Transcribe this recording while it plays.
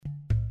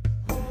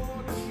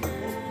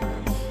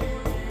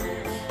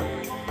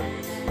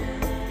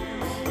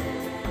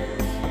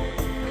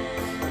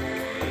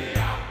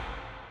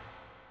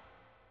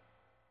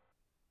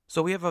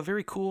So we have a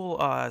very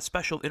cool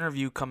special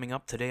interview coming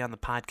up today on the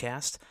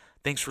podcast.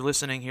 Thanks for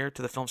listening here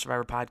to the Film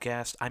Survivor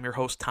Podcast. I'm your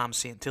host, Tom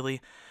Santilli,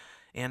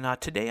 and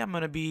today I'm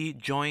going to be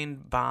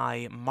joined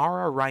by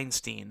Mara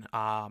Reinstein.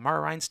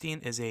 Mara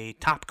Reinstein is a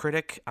top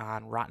critic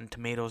on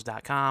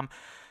RottenTomatoes.com.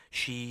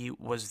 She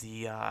was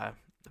the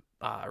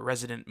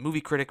resident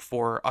movie critic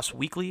for Us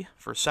Weekly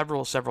for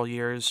several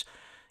years,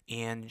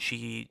 and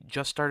she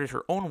just started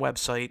her own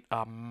website,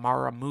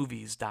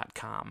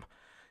 MaraMovies.com.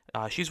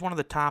 She's one of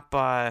the top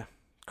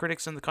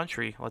critics in the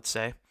country, let's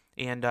say,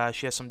 and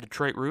she has some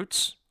Detroit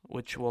roots,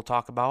 which we'll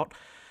talk about.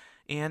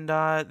 And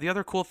the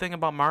other cool thing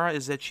about Mara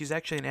is that she's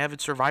actually an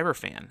avid Survivor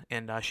fan,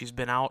 and she's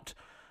been out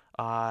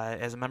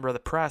as a member of the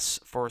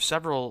press for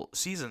several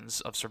seasons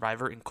of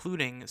Survivor,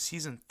 including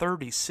season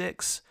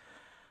 36,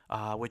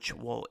 which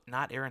will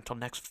not air until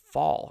next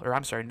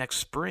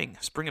spring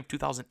of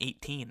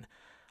 2018.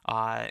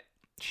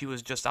 She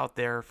was just out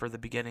there for the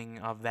beginning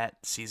of that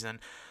season.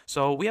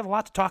 So we have a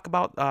lot to talk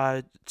about.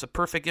 It's a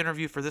perfect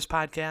interview for this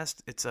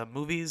podcast. It's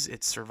movies,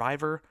 it's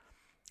Survivor.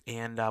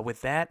 And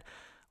with that,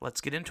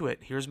 let's get into it.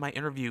 Here's my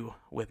interview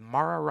with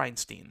Mara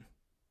Reinstein.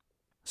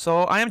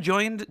 So I am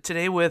joined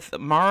today with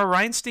Mara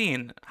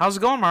Reinstein. How's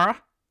it going,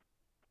 Mara?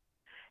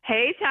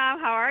 Hey,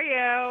 Tom. How are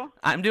you?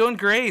 I'm doing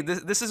great.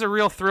 This is a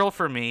real thrill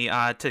for me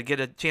to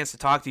get a chance to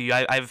talk to you.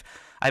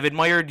 I've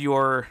admired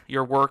your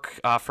work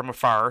from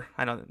afar.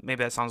 I know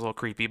maybe that sounds a little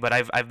creepy, but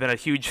I've been a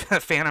huge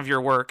fan of your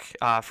work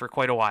for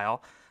quite a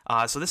while.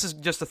 So this is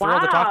just a thrill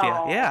to talk to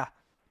you. Yeah.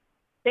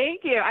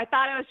 Thank you. I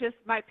thought it was just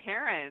my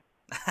parents,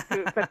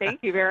 but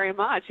thank you very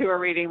much, who are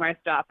reading my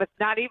stuff. It's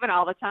not even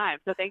all the time,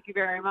 so thank you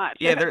very much.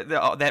 Yeah,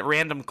 that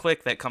random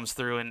click that comes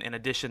through in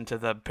addition to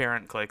the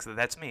parent clicks,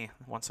 that's me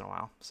once in a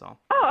while. So.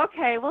 Oh,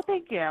 okay. Well,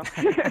 thank you.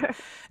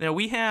 Now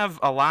we have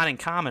a lot in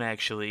common,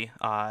 actually.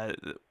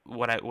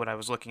 What I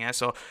was looking at.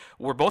 So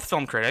we're both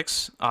film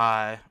critics.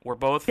 We're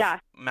both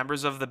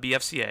members of the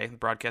BFCA, the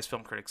Broadcast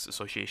Film Critics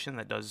Association,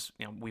 that does,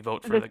 we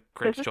vote for the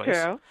Critics'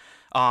 Choice. True.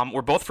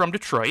 We're both from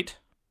Detroit.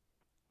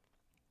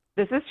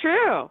 This is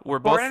true. We're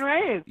born both, and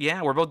raised.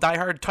 Yeah, we're both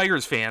diehard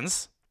Tigers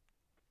fans.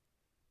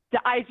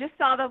 I just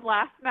saw them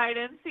last night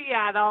in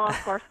Seattle.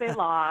 Of course, they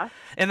lost.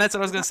 And that's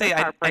what I was going to say.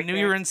 I knew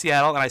you were in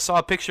Seattle, and I saw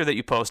a picture that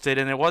you posted,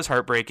 and it was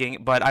heartbreaking.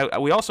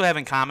 But we also have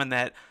in common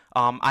that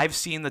I've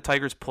seen the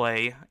Tigers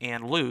play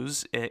and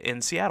lose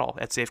in Seattle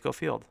at Safeco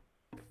Field.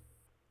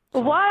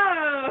 So.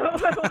 Whoa!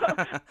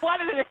 What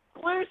an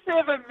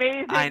exclusive,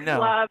 amazing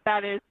club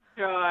that is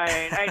joined.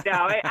 I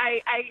know.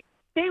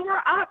 They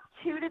were up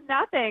 2-0.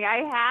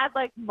 I had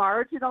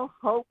marginal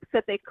hopes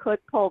that they could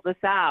pull this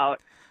out.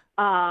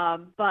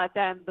 But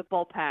then the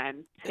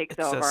bullpen takes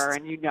over,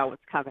 and you know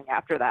what's coming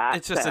after that.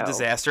 It's just a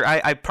disaster.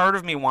 I part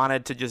of me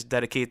wanted to just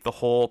dedicate the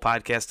whole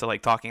podcast to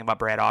talking about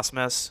Brad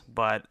Ausmus,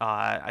 but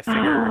I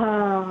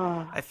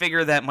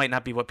figure that might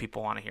not be what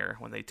people want to hear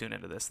when they tune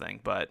into this thing.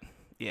 But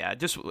yeah,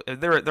 just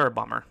they're a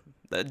bummer.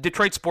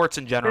 Detroit sports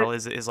in general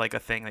is like a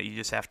thing that you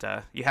just have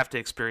to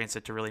experience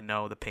it to really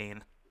know the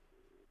pain.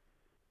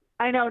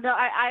 I know. No,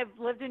 I've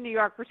lived in New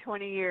York for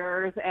 20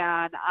 years,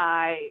 and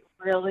I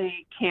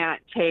really can't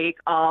take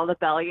all the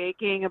belly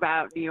aching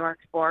about New York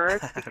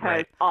sports because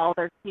right. All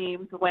their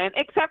teams win,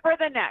 except for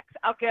the Knicks.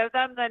 I'll give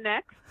them the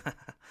Knicks.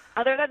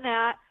 Other than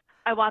that,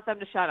 I want them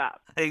to shut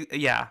up.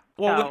 Yeah.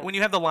 Well, when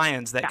you have the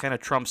Lions, that kind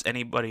of trumps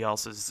anybody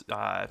else's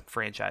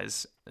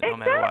franchise, no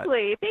matter what.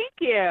 Exactly. Thank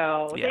you.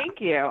 Yeah. Thank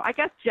you. I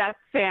guess Jets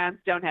fans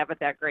don't have it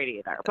that great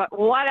either, but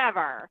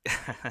whatever.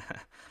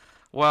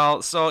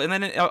 Well, and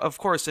then, of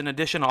course, in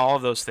addition to all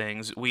of those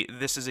things,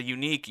 this is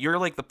you're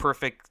like the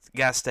perfect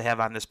guest to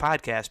have on this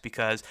podcast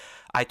because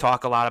I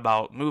talk a lot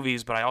about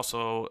movies, but I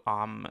also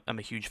am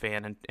a huge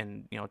fan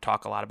and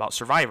talk a lot about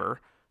Survivor.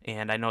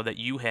 And I know that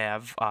you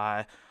have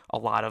a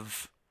lot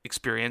of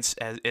experience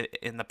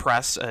in the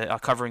press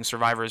covering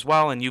Survivor as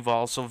well, and you've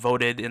also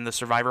voted in the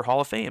Survivor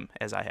Hall of Fame,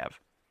 as I have.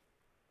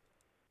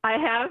 I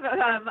have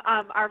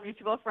our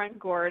mutual friend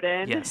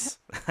Gordon yes.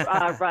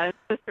 runs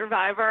the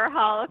Survivor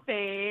Hall of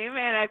Fame,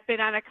 and I've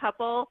been on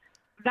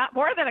not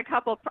more than a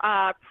couple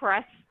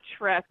press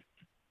trips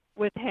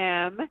with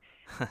him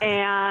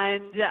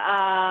and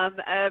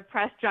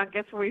press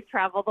junkets where we've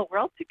traveled the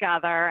world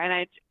together.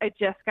 And I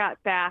just got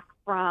back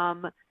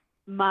from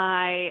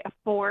my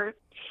 14th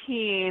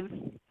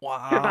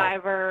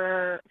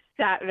Survivor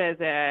set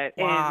visit,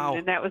 wow.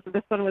 and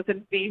this one was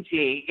in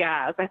Fiji.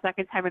 Yeah, it was my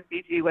second time in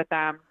Fiji with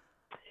them.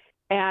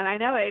 And I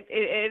know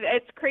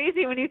it's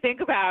crazy when you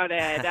think about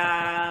it,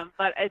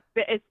 but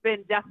it's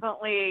been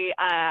definitely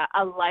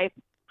a life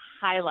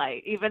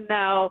highlight. Even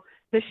though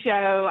the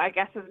show, I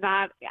guess, is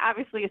not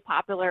obviously as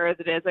popular as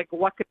it is.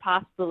 What could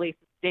possibly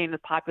sustain the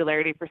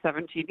popularity for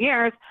 17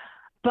 years?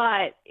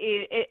 But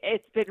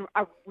it's been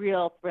a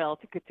real thrill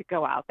to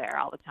go out there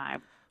all the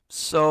time.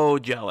 So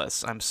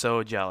jealous. I'm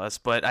so jealous.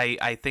 But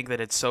I think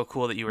that it's so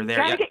cool that you were there.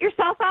 You gotta get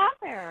yourself out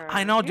there.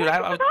 I know, dude. Get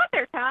yourself out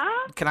there, Tom.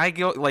 Can I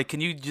go? Can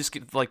you just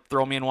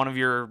throw me in one of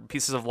your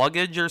pieces of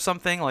luggage or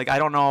something? I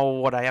don't know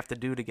what I have to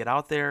do to get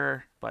out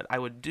there, but I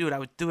would do it. I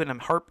would do it in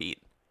a heartbeat.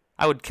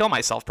 I would kill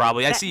myself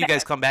probably. I see you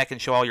guys come back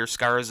and show all your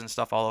scars and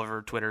stuff all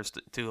over Twitter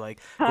too. Like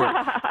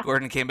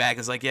Gordon came back and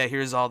was like, yeah,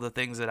 here's all the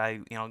things that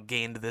I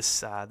gained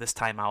this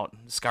time out: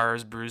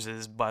 scars,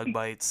 bruises, bug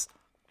bites.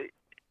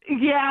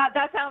 Yeah,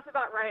 that sounds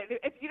about right.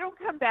 If you don't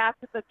come back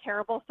with a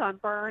terrible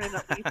sunburn and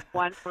at least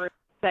one bruise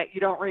that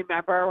you don't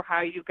remember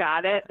how you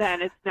got it,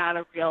 then it's not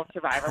a real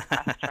Survivor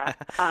press trust.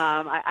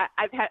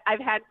 I've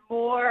had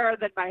more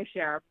than my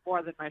share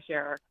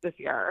this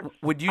year.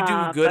 Would you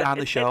do good on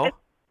the show?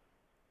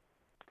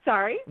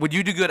 Sorry? Would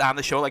you do good on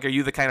the show? Like, are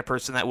you the kind of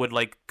person that would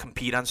like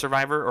compete on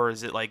Survivor, or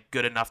is it like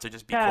good enough to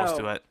just be close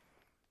to it?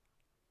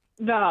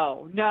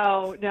 No.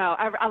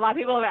 A lot of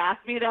people have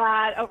asked me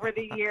that over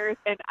the years,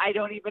 and I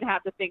don't even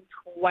have to think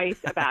twice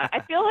about it. I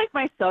feel like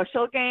my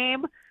social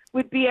game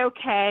would be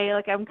okay.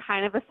 Like, I'm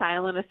kind of a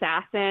silent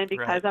assassin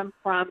because I'm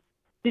from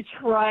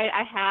Detroit.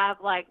 I have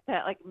like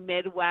that like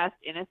Midwest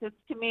innocence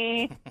to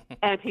me,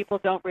 and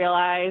people don't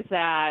realize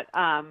that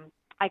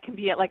I can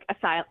be like a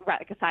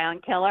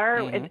silent killer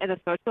in a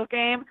social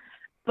game.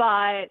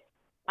 But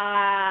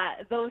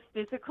those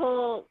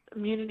physical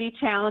immunity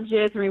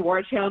challenges and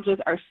reward challenges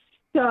are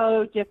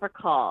so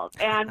difficult,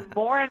 and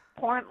more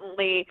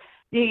importantly,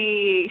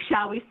 the,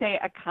 shall we say,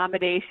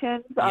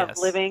 accommodations of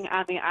living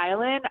on the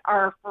island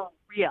are for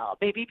real.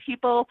 Maybe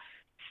people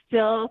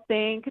still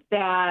think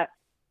that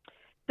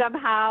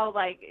somehow,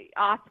 like,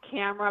 off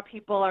camera,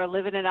 people are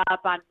living it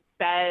up on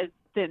beds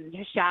and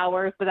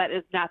showers, but that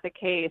is not the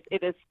case.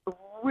 It is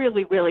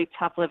really, really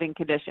tough living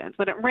conditions.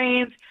 When it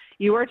rains,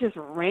 you are just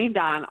rained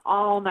on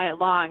all night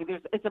long.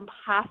 It's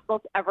impossible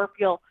to ever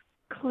feel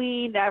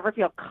clean, to ever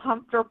feel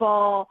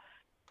comfortable,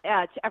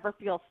 to ever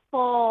feel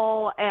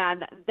full,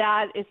 and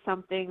that is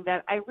something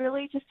that I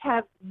really just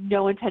have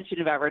no intention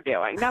of ever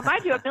doing. Now,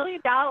 mind you, $1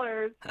 million,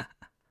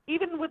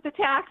 even with the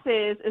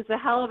taxes, is a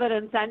hell of an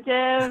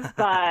incentive,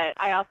 but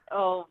I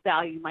also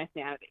value my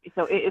sanity,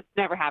 so it's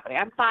never happening.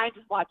 I'm fine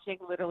just watching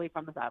literally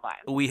from the sidelines.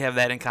 We have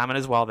that in common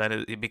as well,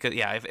 then, because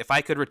if I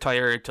could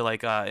retire to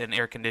like an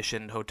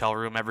air-conditioned hotel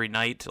room every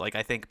night, like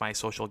I think my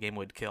social game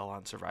would kill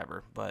on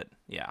Survivor, but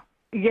yeah.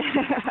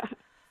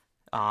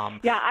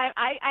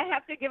 I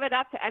have to give it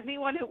up to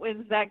anyone who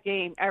wins that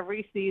game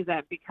every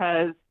season,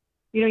 because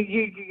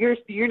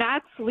you're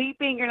not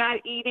sleeping, you're not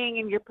eating,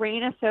 and your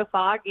brain is so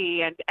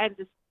foggy, and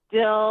to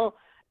still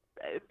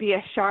be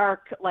a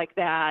shark like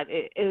that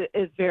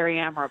is very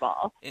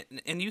admirable.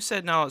 And you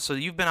said now, so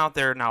you've been out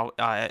there now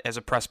as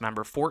a press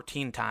member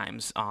 14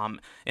 times, and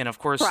of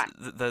course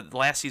the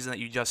last season that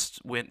you just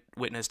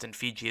witnessed in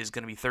Fiji is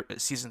going to be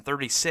season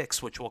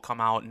 36, which will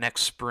come out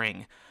next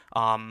spring.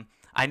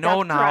 I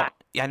know now. Correct.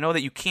 I know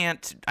that you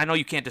can't. I know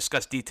you can't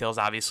discuss details,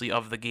 obviously,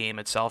 of the game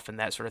itself and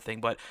that sort of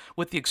thing. But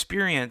with the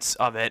experience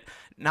of it,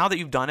 now that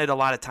you've done it a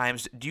lot of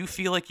times, do you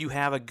feel like you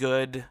have a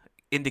good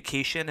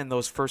indication in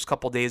those first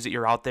couple days that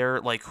you're out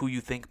there, like who you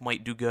think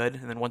might do good,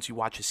 and then once you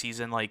watch a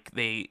season, like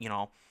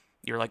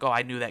you're like, oh,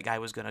 I knew that guy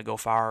was going to go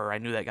far, or I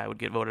knew that guy would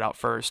get voted out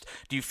first.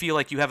 Do you feel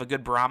like you have a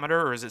good barometer,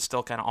 or is it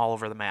still kind of all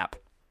over the map?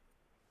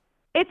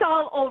 It's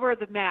all over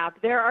the map.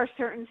 There are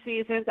certain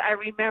seasons. I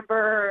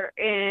remember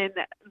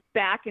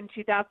back in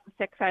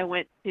 2006, I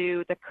went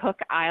to the Cook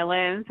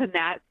Islands, and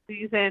that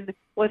season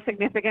was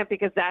significant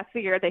because that's the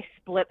year they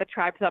split the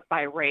tribes up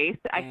by race.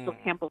 I still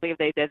can't believe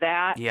they did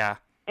that. Yeah.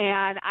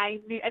 And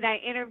I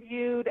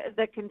interviewed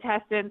the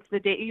contestants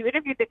you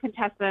interviewed the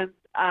contestants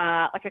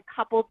like a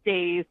couple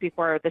days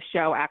before the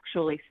show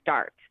actually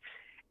starts.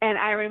 And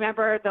I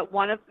remember that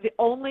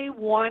only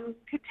one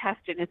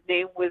contestant, his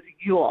name was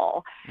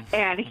Yule,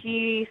 and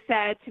he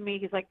said to me,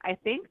 he's like, I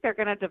think they're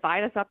going to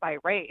divide us up by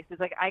race. He's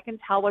like, I can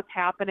tell what's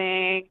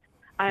happening,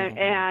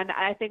 and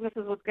I think this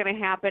is what's going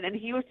to happen. And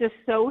he was just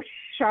so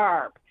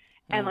sharp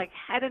and like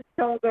head and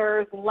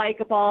shoulders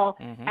likable,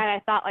 and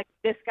I thought, like,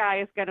 this guy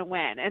is going to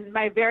win. And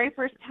my very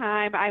first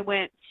time I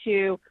went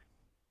to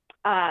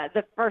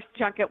the first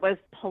junket was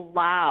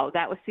Palau.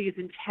 That was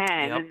season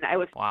 10, and I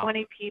was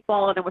 20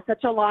 people, and it was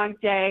such a long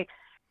day.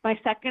 My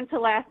second to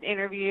last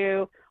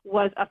interview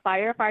was a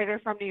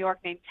firefighter from New York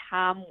named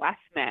Tom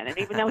Westman, and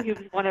even though he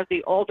was one of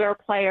the older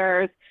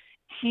players,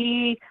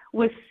 he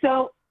was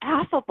so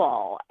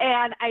affable,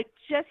 and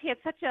he had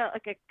such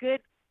a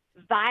good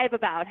vibe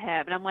about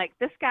him, and I'm like,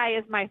 this guy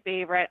is my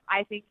favorite.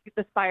 I think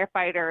this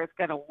firefighter is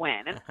going to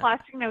win, and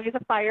plus, he's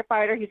a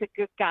firefighter. He's a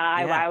good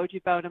guy. Why would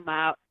you vote him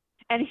out?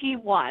 And he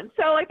won.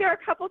 So, like, there are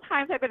a couple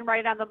times I've been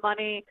right on the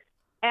money,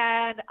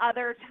 and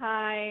other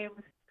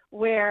times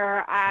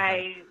where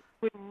I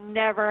would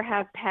never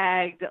have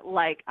pegged,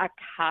 like, a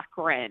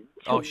Cochran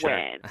to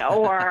win,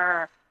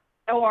 or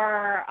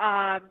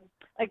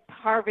like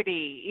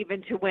Parvati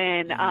even to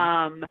win.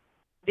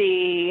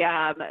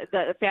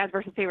 The fans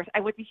versus favorites.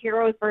 I went to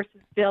heroes versus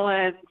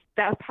villains.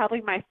 That was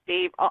probably my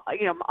favorite.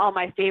 All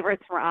my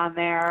favorites were on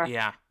there.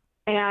 Yeah.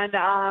 And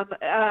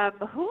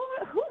who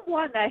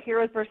won that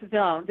heroes versus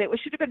villains? It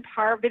should have been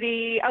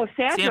Parvati. Oh,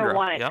 Sandra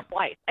won it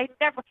twice.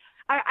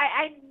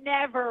 I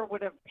never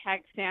would have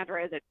pegged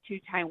Sandra as a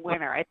two-time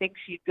winner. I think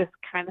she just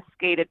kind of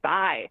skated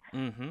by.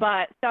 Mm-hmm.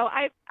 But so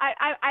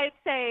I'd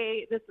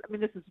say this. I mean,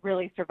 this is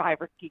really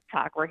Survivor geek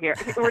talk. We're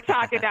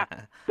talking now.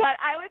 But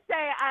I would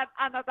say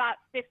I'm about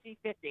 50-50.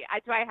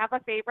 Do I have a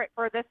favorite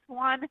for this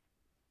one?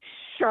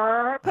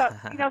 Sure, but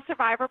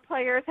Survivor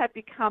players have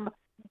become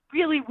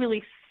really,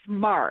 really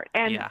smart.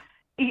 And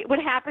what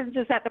happens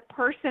is that the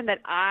person that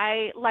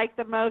I like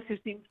the most, who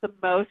seems the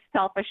most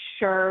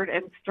self-assured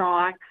and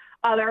strong,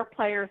 other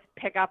players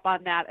pick up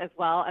on that as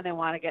well, and they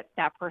want to get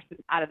that person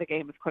out of the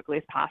game as quickly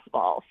as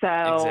possible.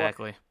 So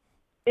exactly.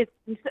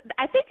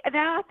 I think, and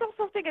I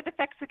also think it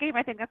affects the game.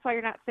 I think that's why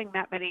you're not seeing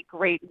that many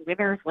great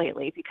winners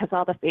lately, because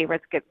all the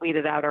favorites get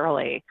weeded out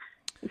early.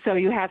 So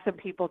you have some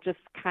people just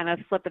kind of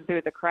slipping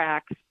through the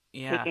cracks,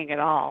 taking it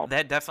all.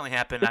 That definitely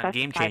happened on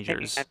Game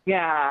Changers.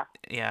 Yeah,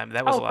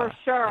 that was a lot. For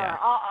sure.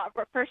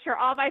 Yeah. For sure.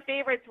 All my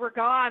favorites were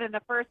gone in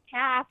the first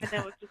half, and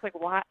it was just like,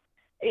 what?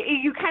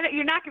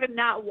 You're not going to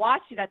not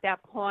watch it at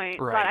that point.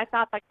 Right. But I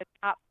thought like the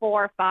top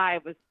 4 or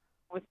 5 was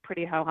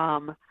pretty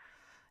ho-hum.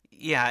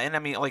 Yeah, and I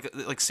mean,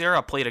 like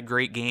Sarah played a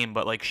great game,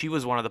 but like she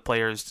was one of the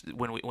players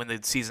when the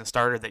season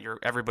started that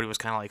everybody was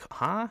kind of like,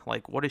 huh,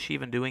 like what is she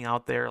even doing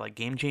out there? Like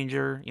Game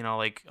Changer,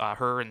 like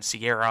her and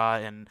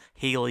Sierra and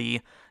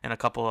Haley and a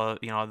couple of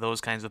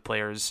those kinds of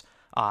players.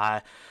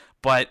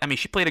 But I mean,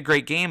 she played a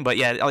great game, but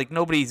yeah, like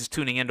nobody's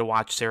tuning in to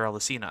watch Sarah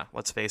Lucina.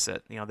 Let's face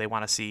it, they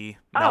want to see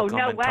Malcolm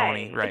and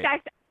Tony, right?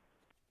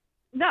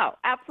 No,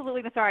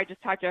 absolutely. Sorry, I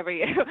just talked over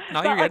you.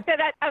 No, you're good.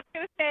 I was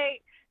going to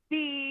say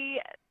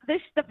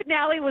the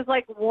finale was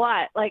like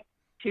what, like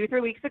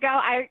 2-3 weeks ago.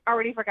 I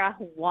already forgot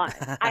who won.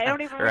 I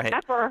don't even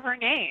remember her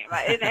name,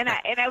 and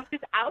I was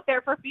just out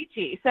there for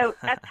Fiji. So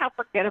that's how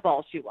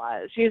forgettable she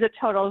was. She's a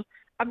total.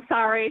 I'm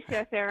sorry,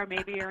 Sarah.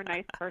 Maybe you're a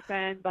nice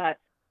person, but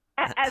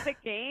as a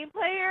game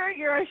player,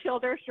 you're a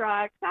shoulder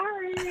shrug.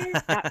 Sorry,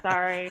 not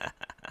sorry.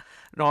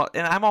 No,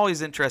 and I'm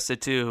always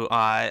interested too,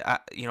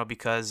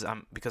 because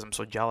I'm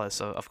so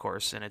jealous, of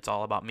course, and it's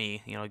all about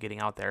me, getting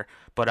out there.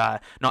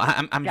 But no,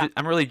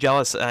 I'm really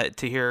jealous to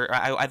hear.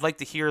 I'd like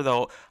to hear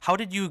though, how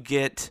did you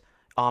get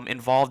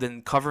involved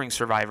in covering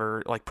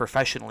Survivor, like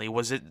professionally?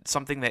 Was it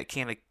something that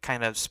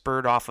kind of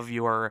spurred off of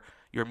your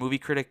movie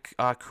critic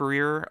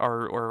career,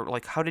 or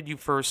like how did you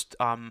first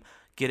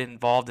get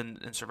involved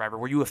in Survivor?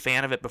 Were you a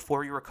fan of it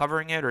before you were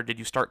covering it, or did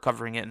you start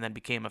covering it and then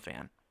became a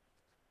fan?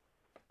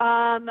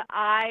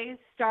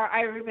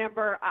 I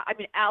remember, I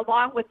mean,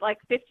 along with like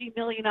 50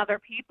 million other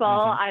people,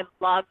 I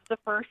loved the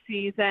first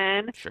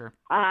season. Sure.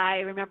 I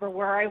remember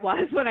where I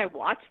was when I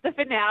watched the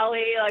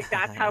finale. Like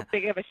that's how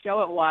big of a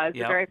show it was.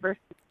 Yep.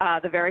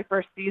 The very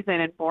first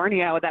season in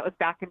Borneo. That was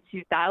back in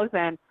 2000.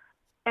 And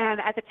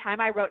at the time,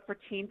 I wrote for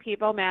Teen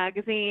People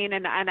magazine,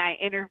 and I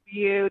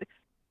interviewed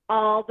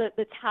all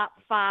the top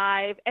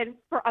 5, and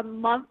for a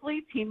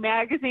monthly teen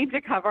magazine to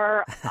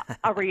cover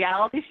a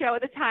reality show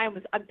at the time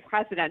was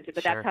unprecedented,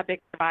 but that's how big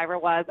Survivor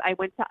was. I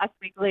went to Us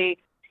Weekly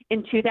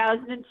in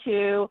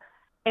 2002,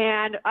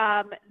 and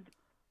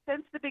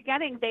since the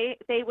beginning,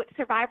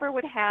 Survivor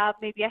would have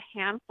maybe a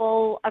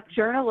handful of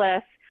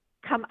journalists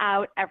come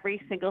out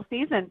every single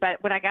season,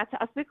 but when I got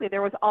to Us Weekly,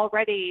 there was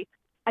already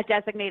a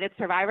designated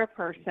Survivor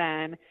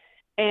person.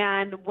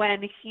 And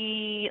when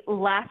he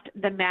left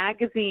the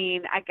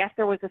magazine, I guess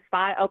there was a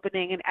spot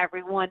opening and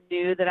everyone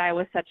knew that I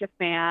was such a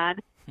fan.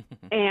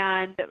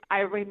 And I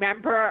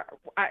remember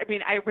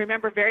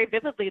very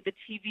vividly the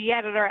TV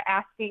editor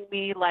asking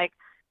me like,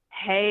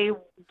 hey,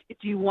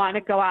 do you want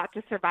to go out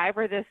to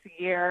Survivor this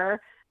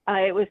year?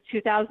 It was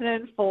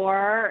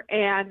 2004,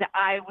 and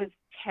I was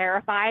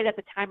terrified at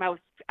the time. I was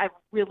a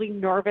really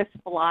nervous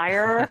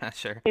flyer.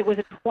 Sure. It was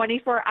a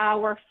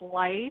 24-hour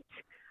flight.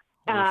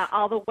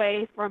 All the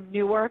way from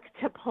Newark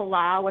to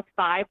Palau with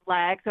 5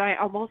 legs. And I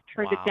almost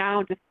turned it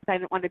down just because I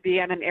didn't want to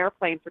be on an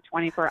airplane for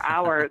 24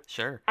 hours.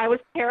 Sure. I was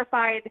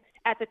terrified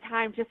at the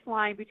time just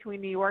flying between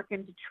New York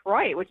and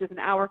Detroit, which is an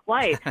hour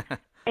flight.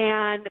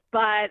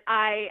 But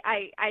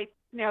I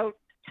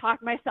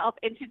talked myself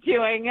into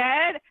doing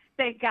it.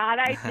 Thank God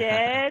I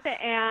did.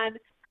 And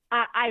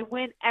I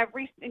went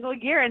every single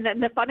year. And then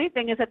the funny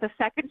thing is that the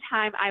second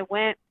time I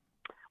went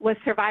was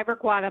Survivor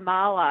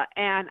Guatemala,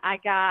 and I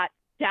got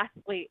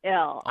deathly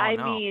ill.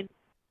 Mean,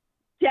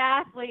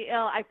 deathly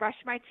ill. I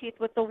brushed my teeth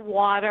with the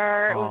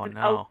water. It was an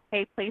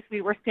okay place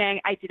we were staying.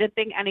 I didn't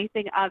think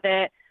anything of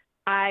it.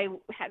 I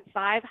had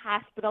 5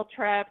 hospital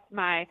trips.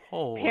 My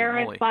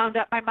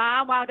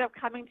mom wound up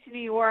coming to New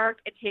York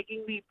and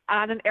taking me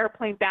on an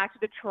airplane back to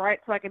Detroit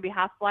so I could be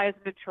hospitalized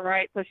in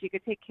Detroit so she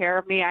could take care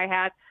of me. I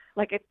had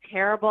like a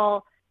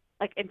terrible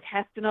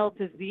intestinal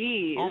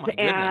disease. Oh my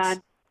goodness.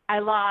 And I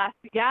lost.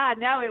 Yeah,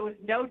 no, it was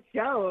no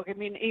joke. I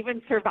mean,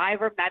 even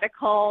Survivor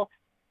medical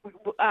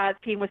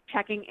team was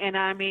checking in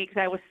on me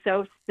because I was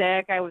so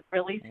sick. I was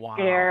really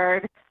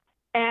scared.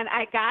 And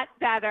I got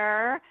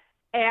better.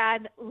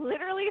 And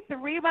literally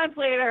 3 months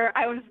later,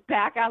 I was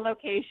back on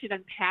location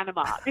in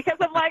Panama because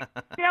I'm like,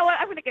 you know what?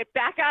 I'm going to get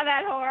back on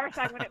that horse.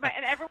 And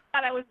everyone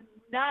thought I was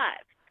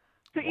nuts.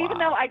 So even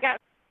though I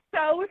got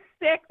so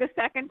sick the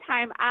second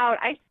time out,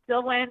 I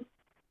still went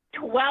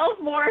 12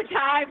 more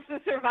times to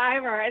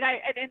Survivor, and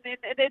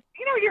it's,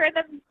 you're in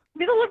the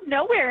middle of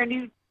nowhere,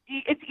 and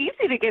it's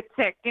easy to get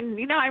sick.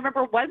 And I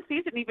remember one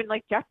season, even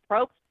like Jeff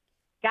Probst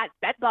got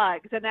bed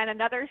bugs, and then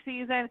another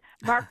season,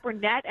 Mark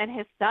Burnett and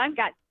his son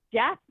got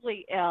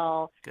deathly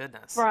ill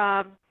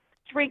from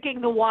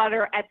drinking the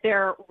water at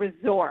their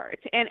resort.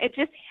 And it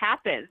just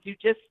happens. You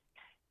just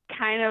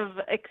kind of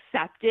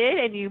accept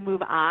it, and you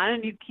move on,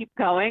 and you keep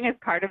going as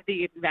part of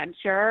the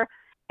adventure.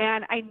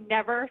 And I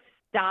never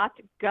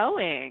stopped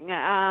going.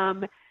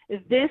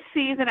 This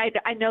season,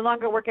 I no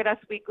longer work at Us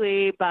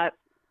Weekly, but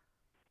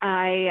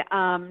I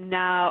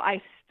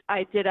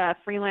did a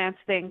freelance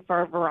thing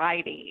for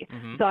Variety.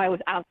 Mm-hmm. So I was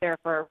out there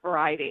for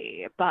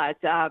Variety. But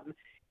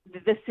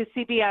the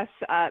CBS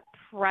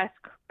press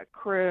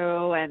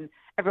crew and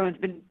everyone's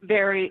been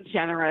very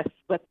generous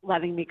with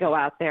letting me go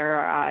out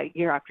there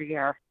year after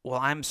year. Well,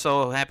 I'm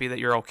so happy that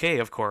you're okay,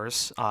 of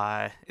course.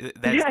 Yeah,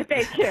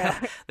 thank you.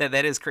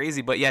 that is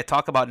crazy. But yeah,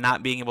 talk about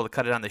not being able to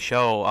cut it on the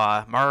show.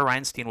 Mara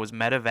Reinstein was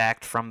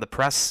medevaced from the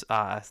press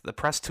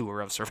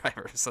tour of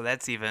Survivor. So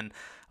that's even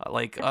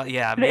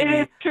yeah, maybe.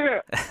 It is true.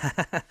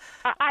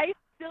 I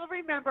still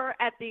remember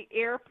at the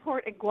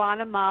airport in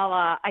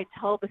Guatemala, I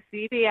told the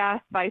CBS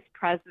vice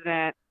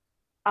president,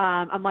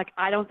 I'm like,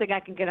 I don't think I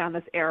can get on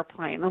this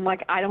airplane. I'm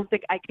like, I don't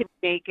think I can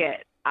make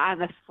it on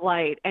this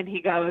flight. And he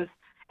goes,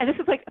 and this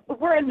is like,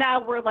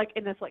 we're like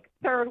in this like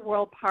third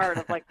world part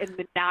of like in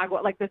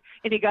Managua, like this.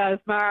 And he goes,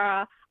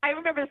 Mara, I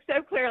remember this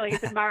so clearly. He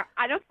said, Mara,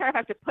 I don't care if I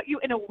have to put you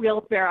in a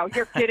wheelbarrow.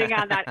 You're getting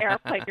on that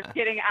airplane. You're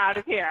getting out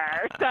of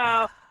here.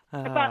 So,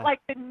 but like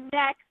the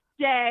next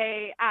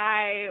day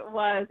I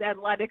was at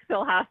Lenox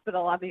Hill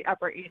Hospital on the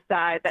Upper East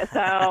Side.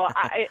 So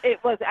it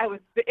was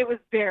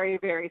very,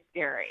 very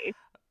scary.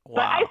 Wow.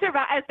 But I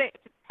survived. I say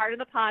it's part of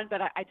the pond,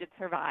 but I did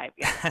survive.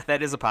 Yeah.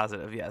 That is a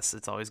positive. Yes,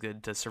 it's always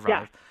good to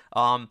survive.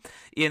 Yeah.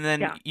 And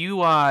then you,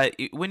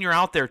 when you're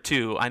out there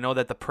too, I know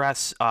that the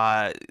press,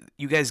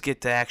 you guys get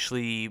to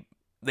actually,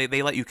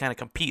 they let you kind of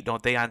compete,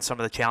 don't they, on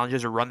some of the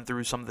challenges or run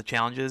through some of the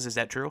challenges? Is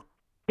that true?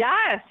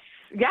 Yes.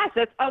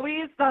 That's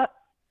always the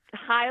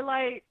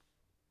highlight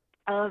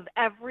of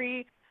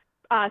every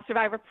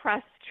Survivor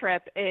press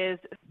trip is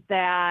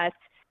that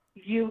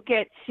you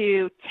get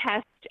to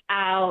test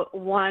out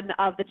one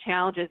of the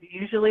challenges,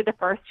 usually the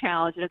first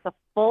challenge, and it's a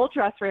full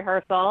dress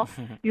rehearsal.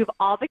 You have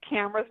all the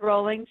cameras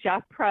rolling.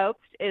 Jeff Probst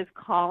is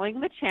calling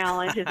the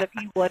challenge as if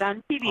he would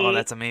on TV. Oh,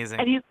 that's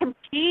amazing. And you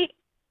compete.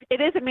 It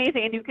is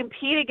amazing. And you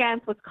compete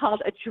against what's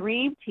called a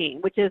dream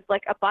team, which is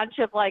like a bunch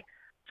of like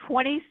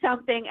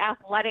 20-something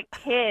athletic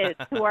kids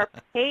who are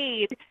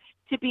paid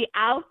to be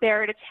out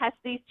there to test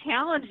these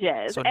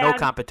challenges. So no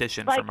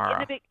competition for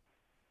Mara.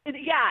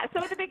 Yeah,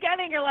 so at the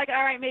beginning, you're like,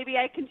 all right, maybe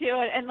I can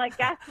do it. And, like,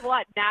 guess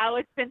what? Now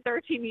it's been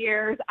 13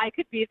 years. I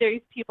could be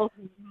these people's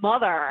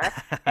mother.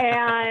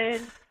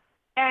 and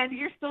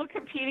you're still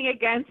competing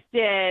against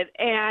it.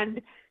 And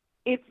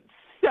it's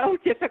so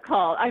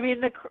difficult. I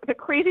mean, the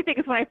crazy thing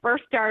is when I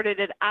first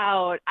started it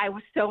out, I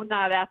was so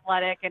not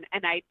athletic, and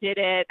I did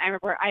it. I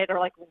remember I had to,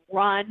 like,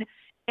 run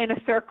in a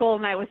circle,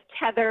 and I was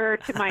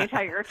tethered to my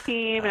entire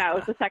team, and I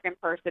was the second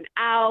person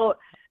out.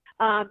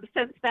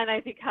 Since then,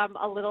 I've become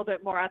a little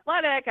bit more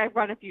athletic. I've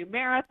run a few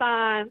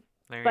marathons,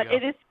 but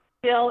it is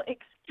still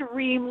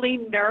extremely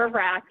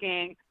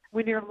nerve-wracking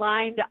when you're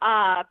lined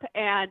up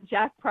and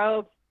Jeff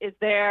Probst is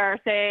there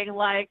saying,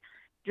 like,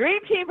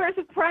 Dream Team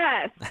versus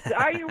Press,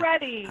 are you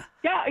ready?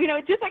 Yeah,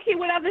 just like he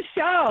went on the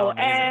show.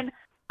 And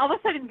all of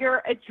a sudden,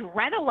 you're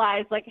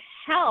adrenalized like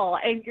hell,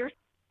 and you're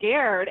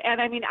scared. And,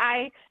 I mean,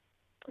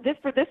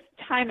 for this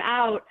time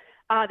out,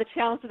 the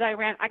challenge that I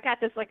ran, I got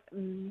this like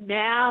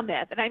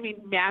mammoth, and I mean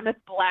mammoth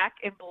black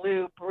and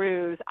blue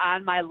bruise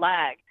on my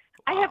leg.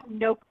 Wow. I have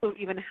no clue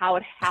even how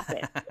it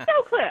happened.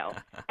 No clue.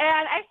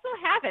 And I still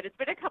have it. It's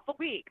been a couple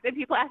weeks, and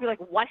people ask me like,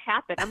 "What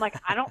happened?" I'm like,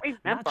 "I don't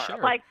remember."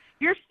 Sure. Like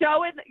you're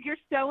so in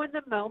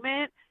the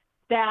moment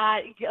that,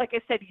 like I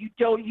said, you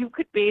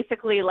could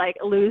basically like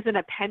lose an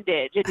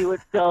appendage, and you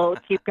would still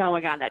keep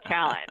going on that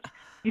challenge.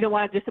 You don't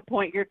want to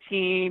disappoint your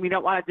team. You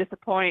don't want to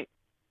disappoint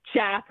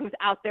Jeff, who's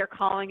out there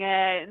calling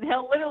it, and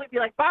he'll literally be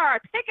like,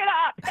 Bar, pick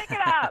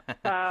it up.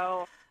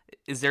 So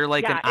is there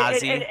like an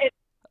Aussie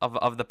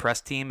of the press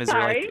team? Is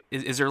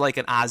there like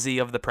an Aussie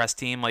of the press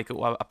team, like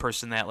a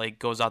person that like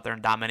goes out there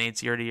and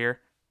dominates year to year?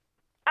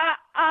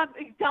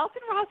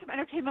 Dalton Ross from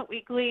Entertainment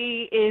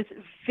Weekly is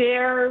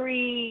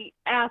very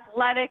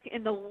athletic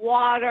in the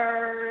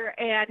water,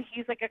 and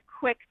he's like a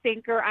quick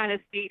thinker on his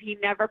feet. He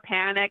never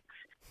panics.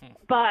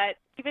 But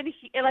even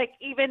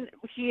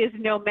he is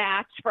no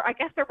match for, I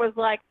guess there was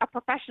like a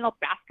professional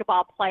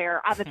basketball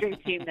player on the Dream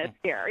Team this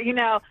year,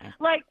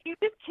 like you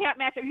just can't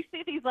match it. You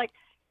see these like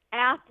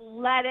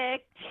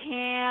athletic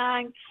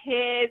tan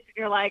kids, and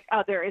you're like,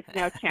 oh, there is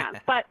no chance.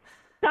 But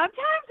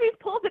sometimes he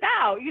pulls it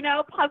out,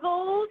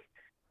 puzzles.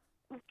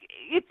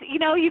 It's,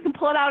 you can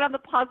pull it out on the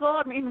puzzle.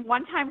 I mean,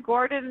 one time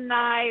Gordon and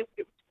I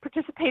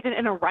participated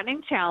in a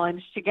running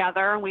challenge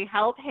together, and we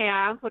held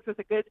hands, which was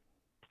a good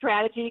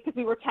strategy because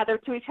we were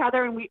tethered to each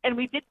other, and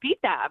we did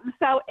beat them.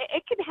 So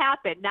it can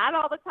happen, not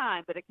all the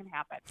time, but it can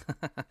happen.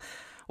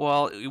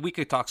 Well, we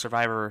could talk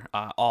Survivor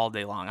all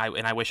day long,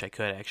 and I wish I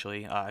could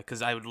actually,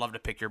 because I would love to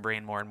pick your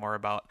brain more and more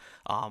about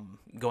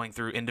going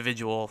through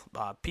individual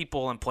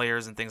people and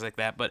players and things like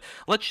that. But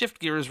let's shift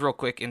gears real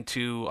quick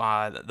into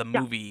the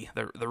movie,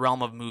 the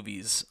realm of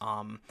movies.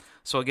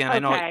 So again, I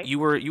know you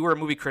were a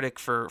movie critic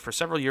for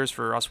several years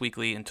for Us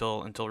Weekly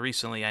until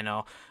recently, I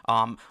know.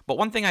 But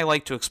one thing I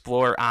like to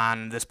explore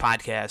on this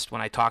podcast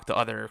when I talk to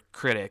other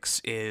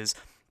critics is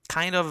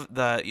kind of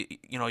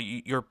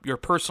your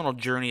personal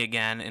journey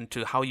again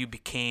into how you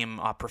became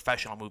a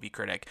professional movie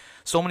critic.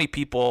 So many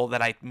people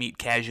that I meet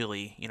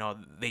casually,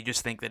 they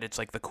just think that it's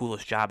like the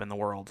coolest job in the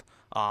world.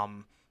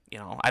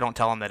 I don't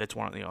tell them that it's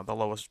one of the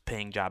lowest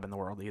paying job in the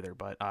world either.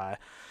 But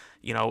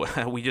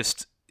we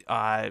just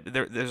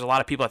there's a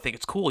lot of people that think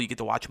it's cool. You get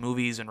to watch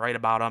movies and write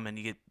about them, and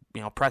you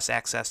get press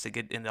access to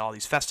get into all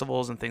these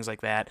festivals and things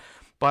like that.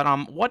 But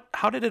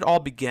how did it all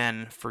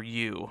begin for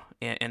you,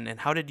 and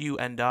how did you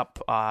end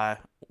up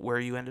where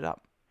you ended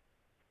up?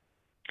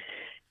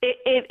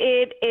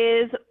 It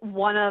is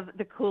one of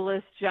the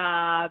coolest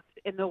jobs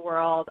in the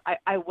world.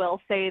 I will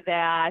say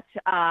that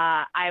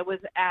I was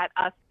at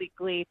Us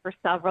Weekly for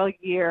several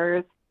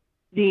years.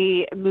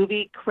 The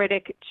movie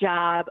critic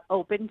job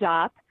opened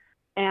up,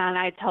 and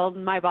I told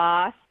my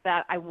boss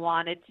that I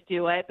wanted to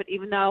do it. But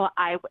even though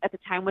I, at the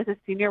time, was a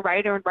senior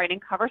writer and writing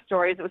cover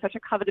stories, it was such a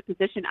coveted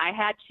position. I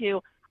had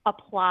to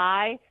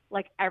apply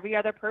like every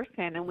other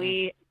person, and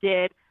we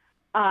did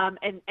a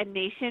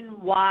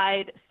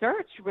nationwide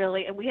search,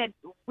 really. And we had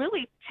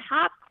really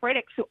top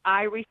critics who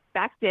I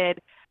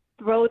respected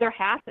throw their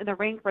hats in the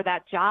ring for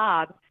that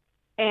job.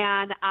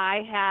 And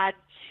I had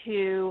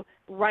to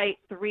write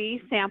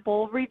 3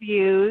 sample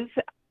reviews.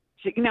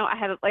 I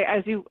had, like,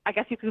 I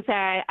guess you could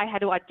say, I had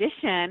to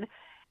audition,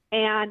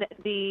 and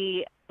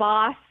the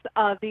boss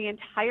of the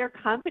entire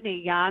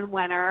company, Jan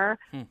Wenner,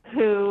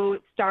 who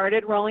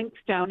started Rolling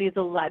Stone, he's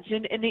a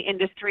legend in the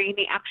industry, and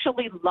he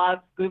actually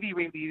loves movie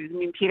reviews. I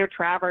mean, Peter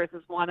Travers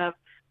is one of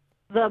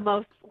the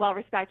most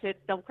well-respected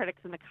film critics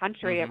in the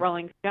country at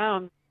Rolling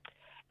Stone,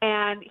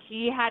 and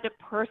he had to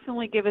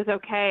personally give his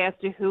okay as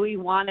to who he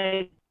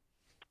wanted.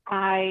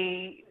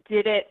 I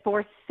did it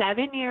for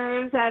 7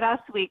 years at Us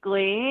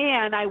Weekly,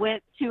 and I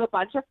went to a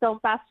bunch of film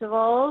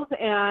festivals,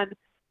 and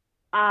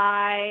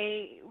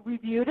I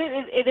reviewed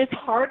it. It is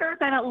harder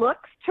than it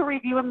looks to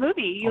review a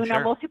movie.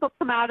 Sure. Most people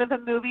come out of a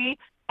movie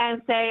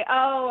and say,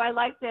 oh, I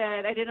liked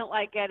it, I didn't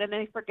like it, and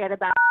they forget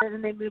about it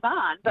and they move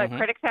on. But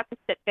critics have to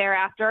sit there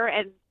after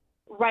and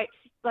write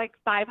like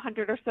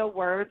 500 or so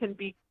words and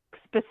be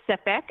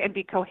specific and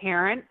be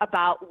coherent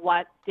about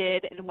what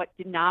did and what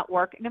did not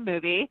work in a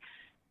movie.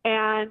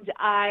 And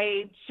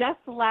I just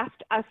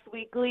left Us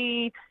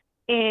Weekly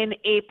in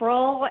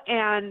April,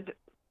 and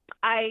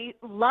I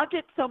loved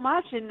it so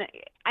much. And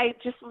I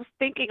just was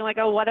thinking, like,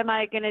 oh, what am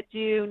I going to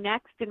do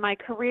next in my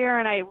career?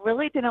 And I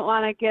really didn't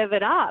want to give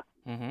it up.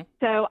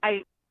 So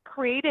I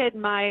created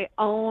my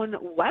own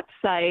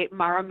website,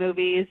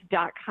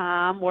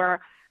 maramovies.com, where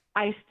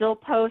I still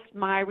post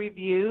my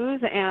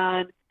reviews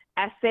and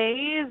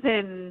essays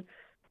and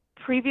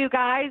preview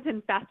guides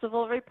and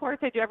festival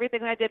reports. I do everything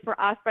that I did for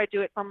Us, but I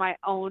do it for my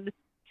own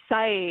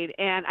site.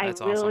 And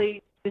That's I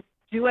really just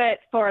do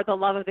it for the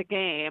love of the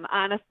game,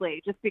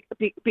 honestly, just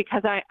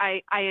because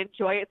I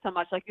enjoy it so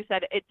much. Like you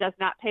said, it does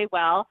not pay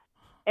well.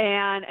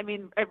 And I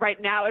mean,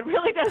 right now it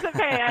really doesn't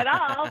pay at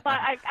all, but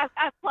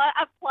I'm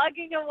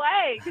plugging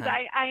away because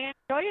I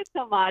enjoy it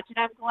so much. And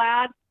I'm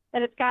glad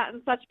that it's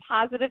gotten such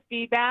positive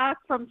feedback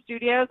from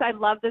studios. I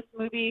love this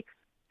movie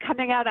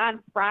coming out on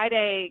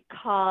Friday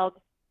called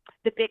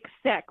The Big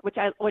Sick, which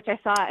I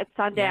saw at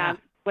Sundance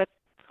with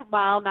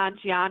Kumail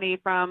Nanjiani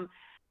from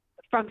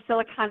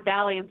Silicon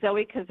Valley and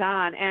Zoe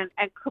Kazan. And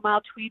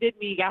Kumail tweeted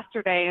me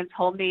yesterday and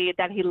told me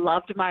that he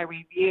loved my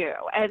review.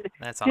 And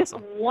that's just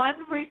awesome. One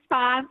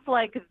response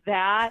like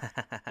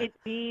that, it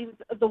means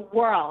the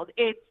world.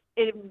 It's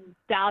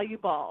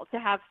invaluable to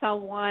have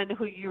someone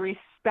who you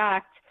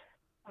respect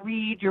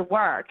read your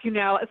work.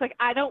 It's like,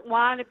 I don't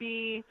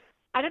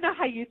know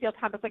how you feel,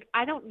 Tom. It's like,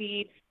 I don't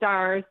need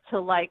stars to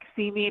like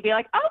see me and be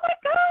like, oh my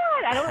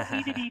God, I don't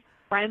need to be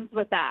friends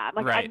with them.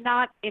 Like, right. I'm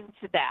not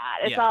into that.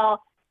 It's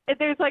all,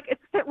 there's like,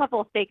 it's a certain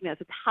level of fakeness.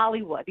 It's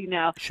Hollywood,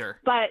 Sure.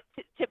 But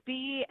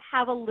to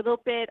have a little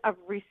bit of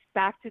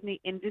respect in the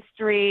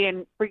industry,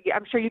 and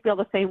I'm sure you feel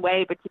the same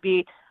way, but to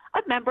be a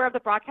member of the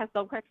Broadcast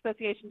Film Critics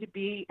Association,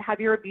 have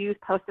your reviews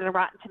posted on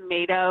Rotten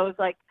Tomatoes,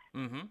 like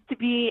to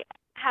be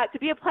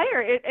a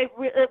player, it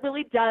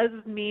really does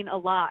mean a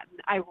lot.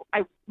 I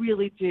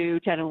really do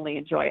genuinely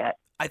enjoy it.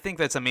 I think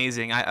that's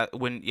amazing.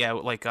 When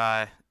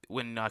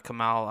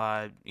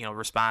Kamal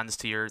responds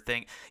to your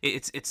thing,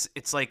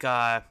 it's like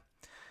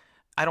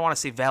I don't want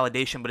to say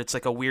validation, but it's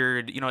like a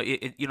weird,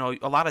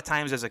 a lot of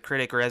times as a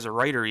critic or as a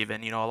writer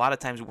even, a lot of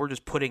times we're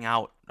just putting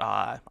out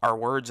our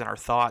words and our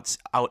thoughts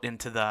out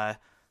into the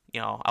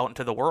out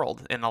into the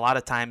world. And a lot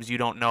of times you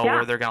don't know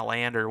where they're going to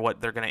land or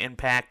what they're going to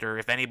impact or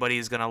if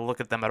anybody's going to look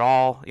at them at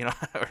all,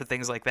 or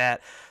things like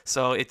that.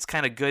 So it's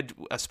kind of good,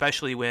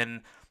 especially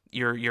when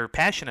you're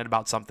passionate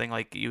about something.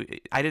 Like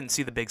I didn't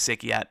see The Big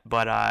Sick yet,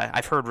 but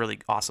I've heard really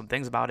awesome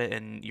things about it,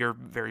 and you're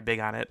very big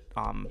on it,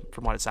 from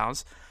what it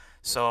sounds.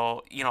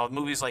 So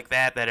movies like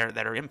that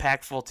are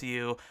impactful to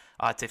you,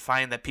 to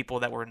find that people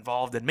that were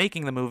involved in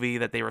making the movie,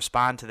 that they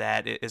respond to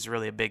that, is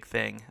really a big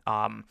thing.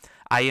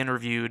 I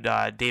interviewed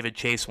David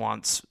Chase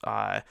once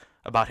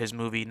about his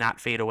movie Not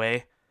Fade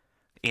Away,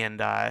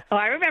 and I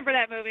remember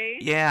that movie.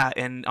 Yeah,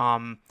 and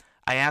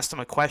I asked him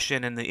a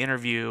question in the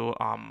interview.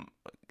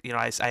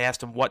 I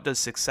asked him, what does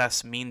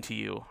success mean to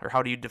you, or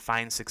how do you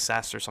define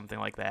success, or something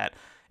like that.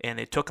 And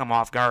it took him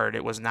off guard.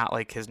 It was not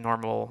like his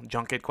normal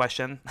junket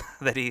question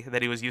that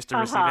he was used to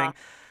receiving,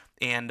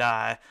 and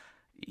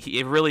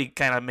it really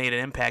kind of made an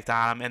impact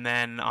on him. And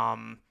then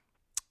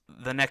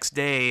the next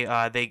day,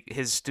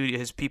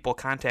 his people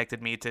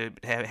contacted me to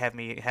have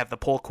me have the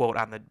pull quote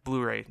on the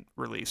Blu-ray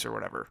release or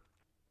whatever.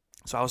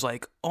 So I was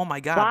like, oh my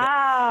God.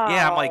 Wow.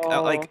 Yeah, I'm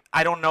like,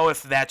 I don't know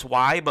if that's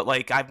why, but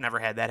like, I've never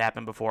had that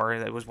happen before.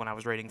 It was when I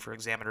was writing for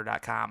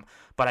Examiner.com.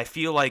 But I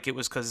feel like it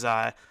was because,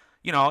 and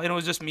it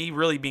was just me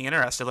really being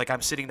interested. Like,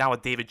 I'm sitting down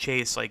with David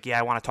Chase, like, yeah,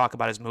 I want to talk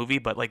about his movie,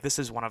 but like, this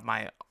is one of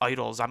my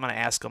idols. I'm going to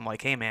ask him,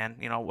 like, hey man,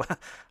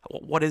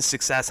 what is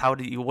success? What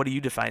do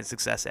you define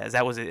success as?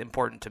 That was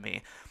important to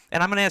me.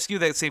 And I'm going to ask you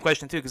that same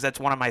question too, because that's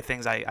one of my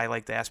things I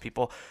like to ask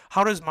people.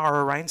 How does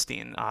Mara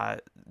Reinstein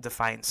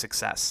define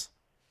success?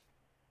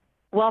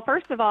 Well,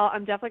 first of all,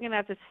 I'm definitely going to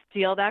have to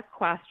steal that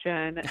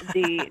question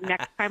the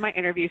next time I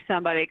interview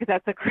somebody, because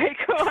that's a great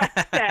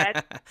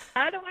question.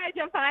 How do I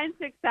define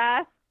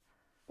success?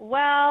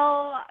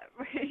 Well,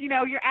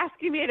 you're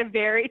asking me at a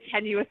very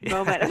tenuous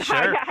moment of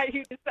Sure. how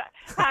you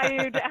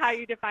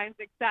define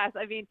success.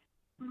 I mean,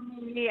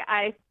 for me,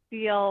 I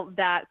feel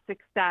that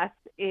success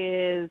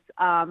is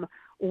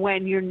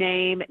when your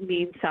name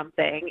means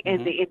something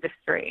in the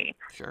industry.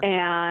 Sure.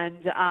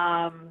 And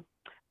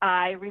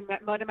I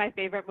remember one of my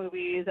favorite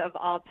movies of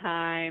all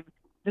time.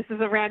 This is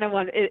a random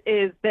one.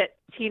 Is that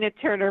Tina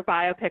Turner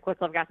biopic?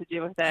 What's Love Got to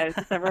Do with It? It's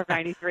December of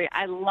 '93.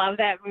 I love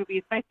that movie.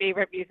 It's my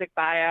favorite music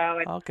bio.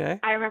 And okay.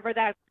 I remember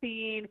that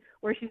scene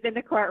where she's in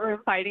the courtroom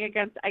fighting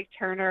against Ike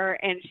Turner,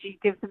 and she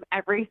gives him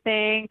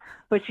everything,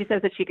 but she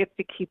says that she gets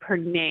to keep her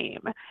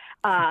name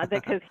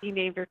because he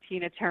named her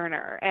Tina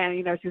Turner. And,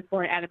 she was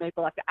born Anna Mae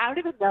Bullock. I don't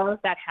even know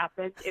if that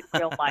happened in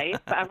real life,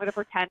 but I'm going to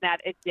pretend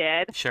that it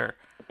did. Sure.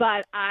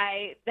 But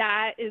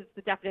that is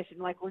the definition.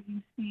 Like, when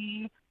you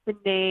see the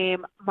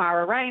name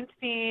Mara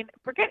Reinstein,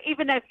 forget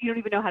even if you don't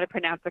even know how to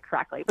pronounce it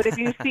correctly, but if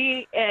you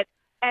see it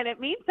and it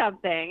means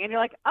something and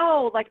you're like,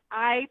 oh, like,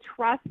 I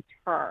trust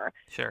her.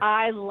 Sure.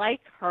 I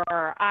like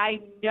her. I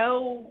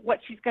know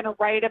what she's going to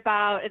write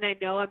about, and I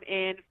know I'm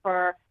in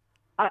for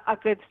a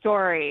good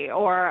story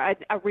or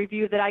a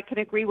review that I can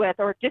agree with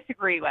or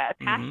disagree with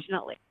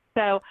passionately.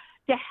 So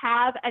to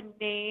have a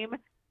name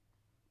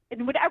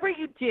in whatever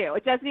you do,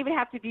 it doesn't even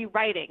have to be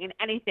writing, in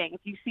anything.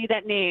 If you see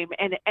that name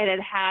and it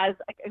has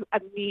a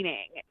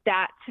meaning,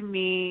 that to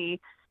me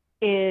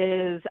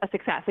is a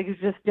success. Like, you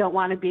just don't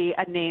want to be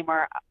a name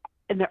or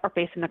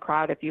face in the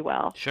crowd, if you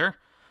will. Sure.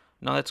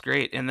 No, that's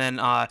great. And then,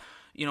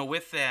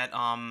 with that,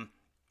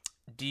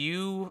 do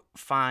you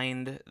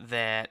find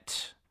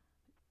that,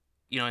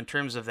 in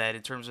terms of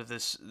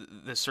this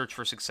search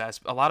for success,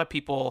 a lot of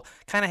people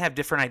kind of have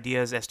different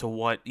ideas as to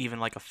what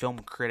even like a film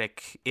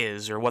critic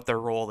is or what their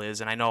role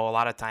is. And I know a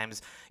lot of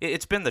times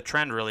it's been the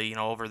trend, really,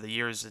 over the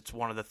years. It's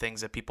one of the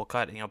things that people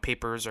cut.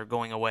 Papers are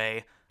going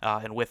away,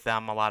 and with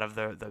them, a lot of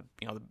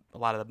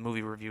the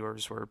movie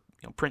reviewers were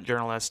print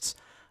journalists.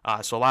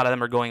 So a lot of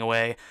them are going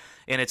away,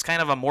 and it's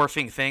kind of a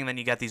morphing thing. Then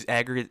you got these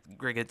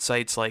aggregate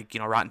sites like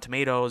Rotten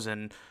Tomatoes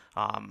and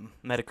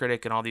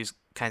Metacritic and all these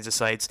kinds of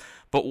sites.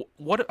 But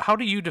how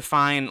do you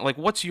define, like,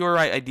 what's your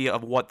idea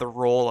of what the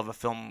role of a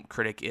film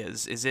critic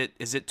is? Is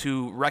it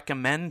to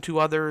recommend to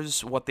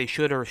others what they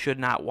should or should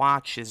not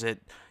watch? Is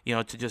it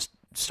to just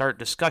start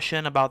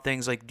discussion about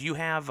things? Like, do you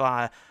have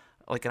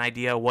like an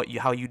idea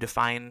how you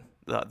define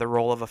the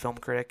role of a film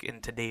critic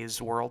in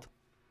today's world?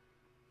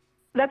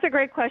 That's a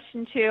great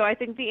question, too. I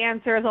think the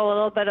answer is a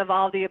little bit of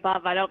all the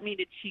above. I don't mean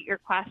to cheat your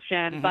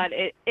question, but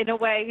in a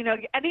way,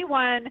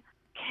 anyone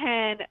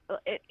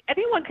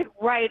could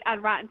write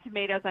on Rotten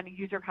Tomatoes on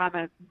user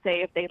comments and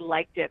say if they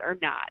liked it or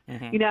not.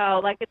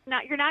 It's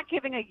not, you're not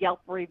giving a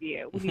Yelp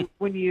review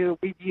when you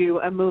review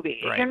a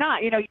movie. Right. You're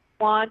not. You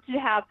want to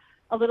have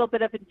a little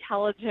bit of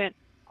intelligent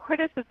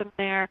criticism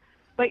there,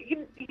 but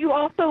you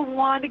also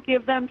want to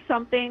give them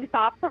something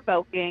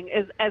thought-provoking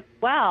as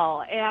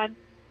well. And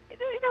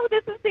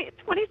this is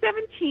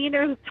 2017.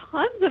 There's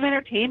tons of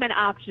entertainment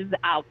options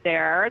out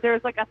there.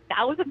 There's like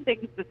 1,000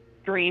 things to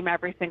stream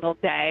every single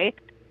day.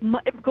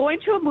 Going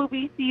to a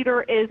movie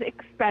theater is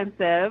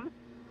expensive.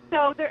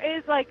 So there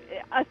is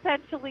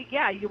essentially,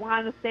 you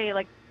want to say,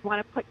 you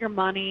want to put your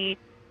money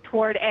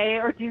toward A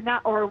or do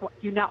not want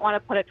to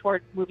put it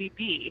toward movie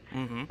B.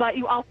 Mm-hmm. But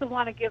you also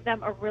want to give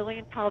them a really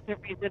intelligent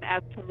reason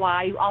as to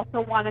why. You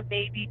also want to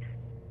maybe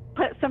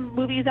put some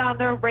movies on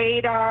their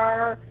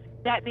radar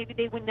that maybe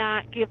they would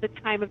not give the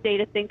time of day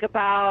to think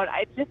about.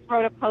 I just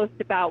wrote a post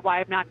about why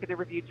I'm not going to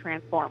review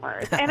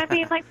Transformers. And I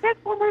mean, like,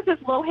 Transformers is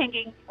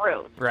low-hanging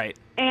fruit. Right.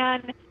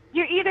 And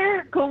you're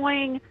either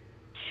going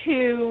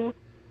to,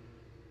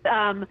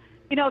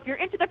 if you're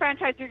into the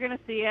franchise, you're going to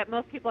see it.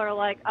 Most people are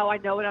like, oh, I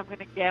know what I'm going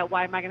to get.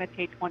 Why am I going to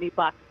pay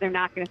 $20? They're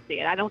not going to see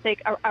it. I don't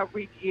think a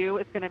review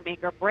is going to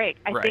make or break.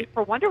 I think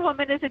for Wonder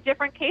Woman is a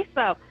different case,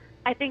 though.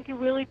 I think you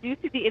really do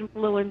see the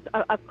influence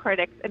of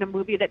critics in a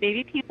movie that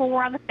maybe people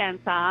were on the fence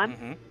on.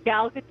 Mm-hmm.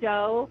 Gal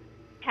Gadot,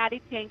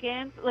 Patty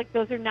Jenkins, like,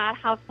 those are not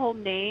household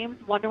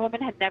names. Wonder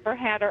Woman had never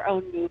had her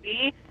own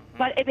movie,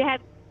 but it had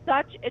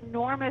such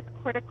enormous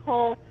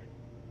critical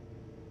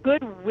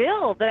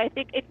goodwill that I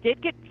think it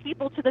did get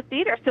people to the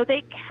theater. So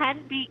they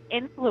can be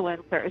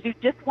influencers. You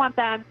just want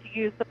them to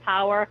use the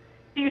power,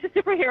 to use a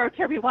superhero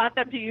term, you want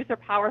them to use their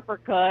power for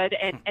good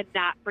and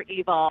not for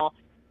evil.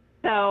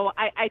 So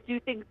I do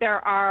think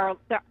there are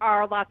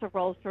lots of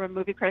roles for a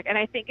movie critic, and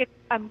I think it's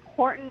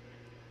important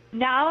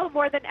now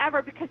more than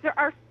ever because there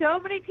are so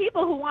many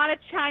people who want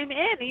to chime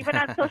in, even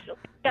on social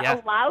media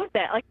allows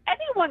it. Like,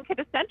 anyone could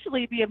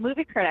essentially be a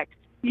movie critic.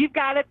 You've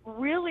got to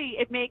really,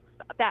 it makes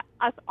that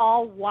us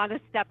all want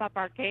to step up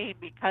our game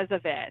because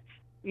of it.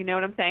 You know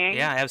what I'm saying?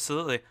 Yeah,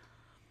 absolutely.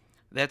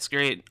 That's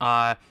great.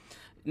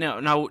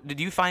 Now, did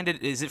you find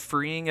is it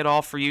freeing at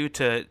all for you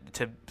to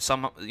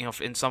some,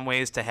 in some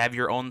ways to have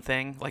your own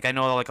thing? Like, I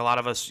know, like, a lot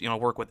of us,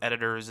 work with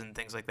editors and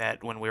things like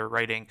that when we're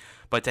writing,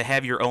 but to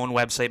have your own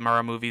website,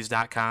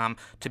 maramovies.com,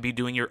 to be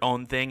doing your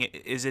own thing,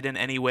 is it in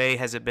any way,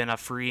 has it been a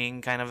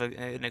freeing kind of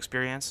an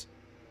experience?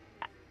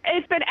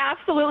 It's been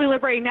absolutely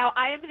liberating. Now,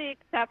 I am the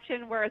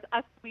exception, whereas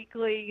Us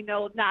Weekly,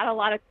 not a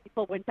lot of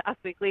people went to Us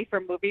Weekly for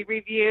movie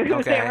reviews.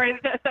 Okay.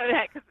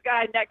 Because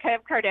Kim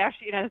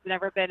Kardashian has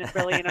never been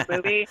really in a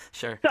movie.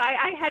 Sure. So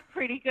I had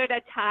pretty good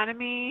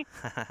autonomy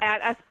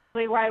at Us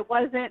Weekly where I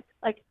wasn't,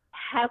 like,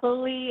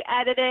 heavily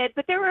edited.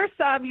 But there were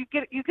some, you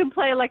can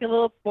play, like, a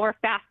little more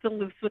fast and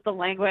loose with the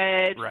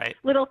language. Right.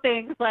 Little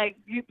things like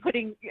you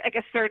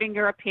asserting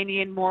your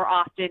opinion more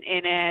often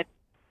in it.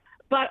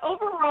 But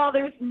overall,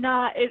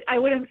 I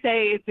wouldn't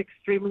say it's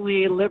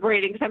extremely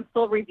liberating because I'm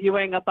still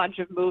reviewing a bunch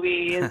of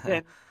movies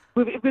and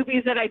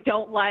movies that I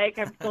don't like.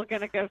 I'm still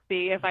going to go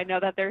see if I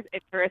know that there's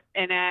interest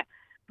in it.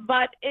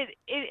 But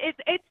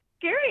it's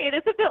scary. It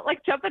is a bit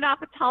like jumping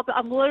off a tall building.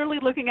 I'm literally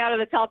looking out of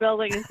the tall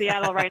building in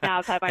Seattle right now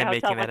outside my and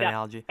hotel making that window.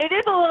 analogy. It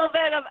is a little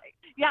bit of,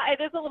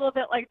 it is a little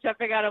bit like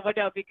jumping out a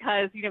window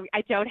because,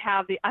 I don't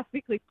have the Us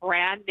Weekly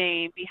brand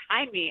name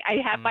behind me. I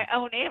have my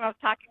own name. I was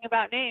talking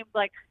about names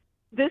like,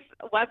 this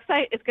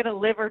website is going to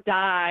live or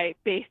die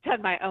based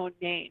on my own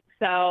name.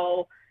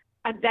 So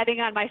I'm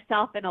betting on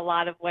myself in a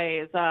lot of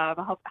ways. I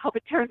hope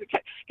it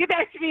get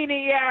back to me in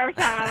a year, Tom.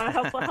 I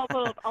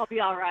hope I'll be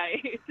all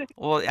right.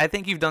 Well, I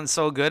think you've done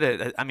so good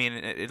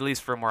at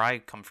least from where I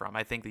come from,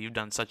 I think that you've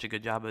done such a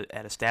good job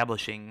at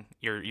establishing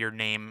your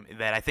name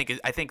that I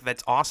think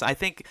that's awesome. I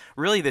think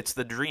really that's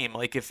the dream.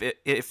 Like,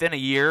 if in a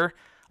year,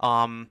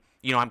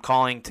 I'm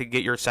calling to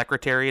get your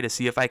secretary to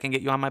see if I can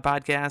get you on my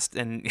podcast,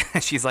 and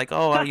she's like,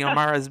 "Oh,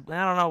 Mara's,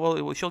 I don't know.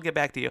 Well, she'll get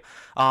back to you."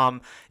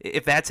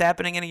 If that's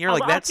happening in a year, I'll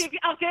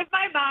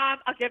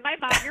give my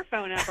mom your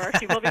phone number.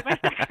 She will be my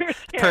secretary.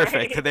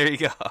 Perfect. There you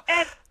go.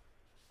 And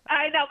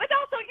I know, but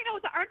also,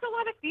 there aren't a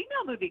lot of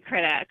female movie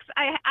critics.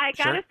 I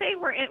gotta say,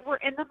 we're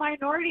in the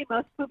minority.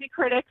 Most movie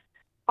critics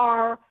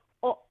are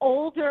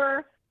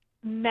older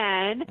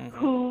men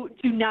who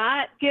do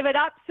not give it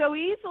up so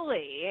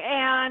easily,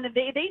 and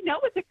they know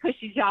it's a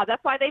cushy job.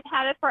 That's why they've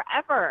had it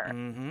forever.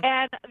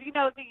 And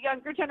the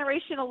younger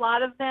generation, a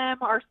lot of them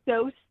are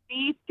so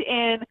steeped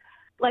in,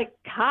 like,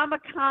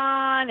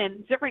 Comic-Con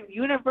and different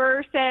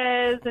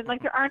universes, and,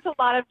 like, there aren't a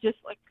lot of just,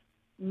 like,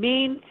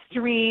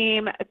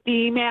 mainstream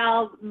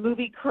female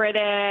movie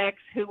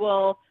critics who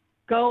will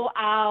go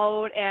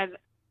out and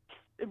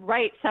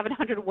write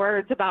 700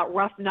 words about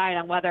Rough Night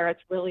on whether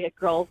it's really a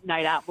girls'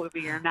 night out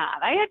movie or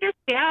not. I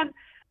understand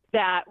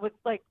that with,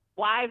 like,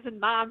 wives and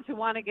moms who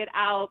want to get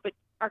out but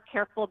are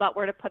careful about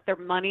where to put their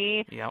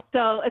money. Yep.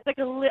 So it's like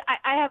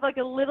I have, like,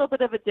 a little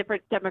bit of a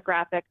different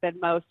demographic than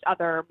most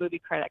other movie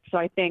critics. So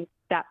I think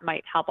that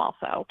might help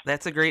also.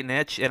 That's a great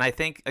niche, and I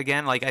think,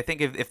 again,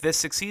 if this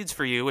succeeds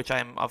for you, which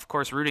I'm of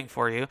course rooting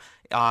for you,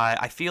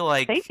 I feel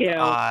like thank you.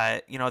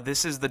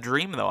 This is the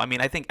dream, though. I mean,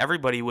 I think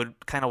everybody would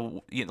kind of,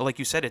 like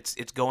you said,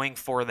 it's going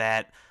for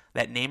that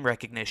name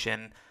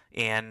recognition,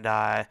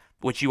 and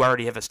which you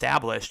already have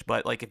established.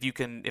 But, like,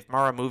 if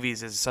Mara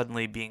Movies is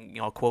suddenly being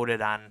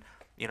quoted on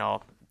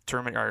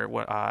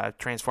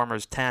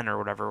Transformers 10 or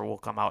whatever will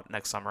come out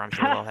next summer. I'm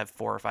sure they'll have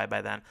 4 or 5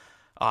 by then.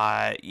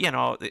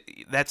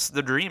 That's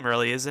the dream,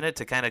 really, isn't it?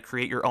 To kind of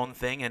create your own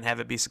thing and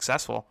have it be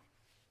successful.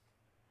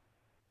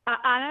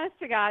 Honest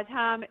to God,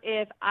 Tom,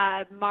 if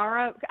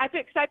Mara, I've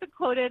been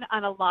quoted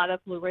on a lot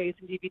of Blu-rays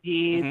and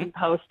DVDs and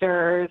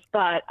posters,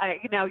 but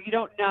you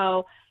don't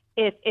know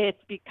if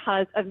it's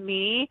because of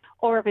me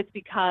or if it's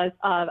because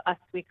of Us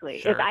Weekly.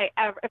 Sure.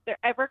 If there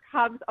ever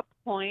comes a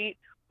point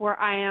where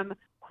I am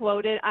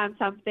quoted on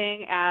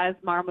something as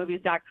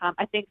MaraMovies.com,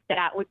 I think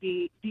that would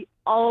be the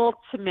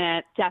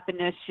ultimate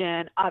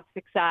definition of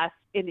success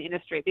in the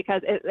industry,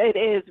 because it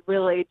is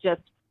really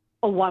just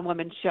a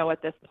one-woman show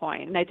at this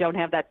point, and I don't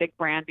have that big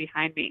brand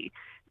behind me.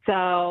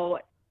 So,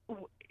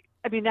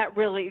 I mean, that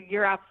really,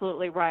 you're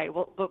absolutely right.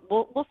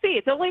 We'll see.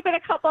 It's only been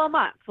a couple of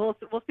months. We'll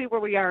see where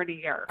we are in a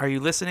year. Are you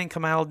listening,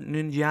 Kamal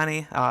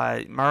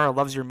Nungiani? Mara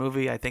loves your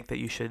movie. I think that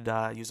you should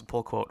use a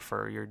pull quote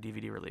for your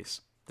DVD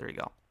release. There you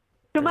go.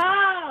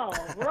 Kamal,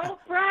 we're old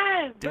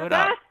friends. Do we're it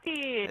up.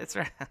 besties. That's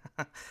right.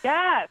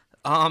 Yes.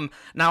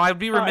 Now I'd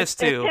be remiss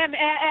too. It's him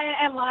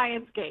and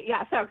Lionsgate.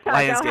 Yeah. So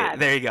Lionsgate. go ahead.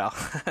 There you go.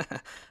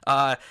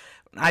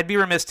 I'd be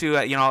remiss to,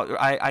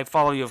 I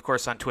follow you, of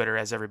course, on Twitter,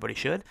 as everybody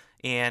should,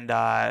 and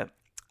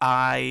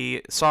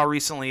I saw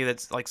recently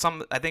that's like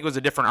I think it was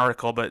a different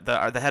article, but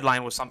the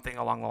headline was something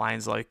along the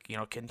lines like,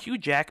 can Hugh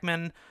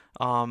Jackman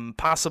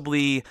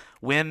possibly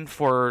win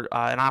for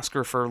an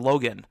Oscar for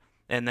Logan?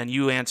 And then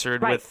you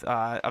answered with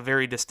a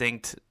very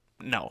distinct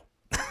no.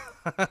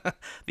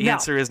 The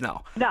answer is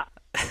no. No.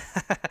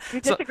 You're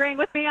disagreeing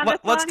with me on this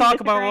one? Let's talk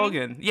about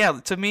Logan. Yeah,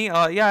 to me,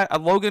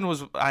 Logan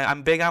was.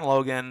 I'm big on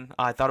Logan.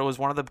 I thought it was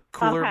one of the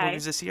cooler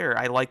movies this year.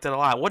 I liked it a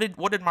lot. What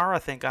did Mara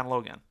think on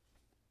Logan?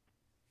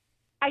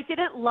 I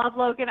didn't love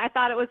Logan. I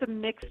thought it was a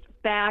mixed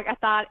bag. I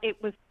thought it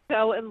was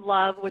so in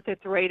love with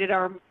its rated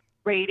R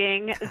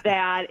rating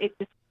that it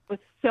just was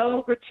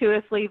so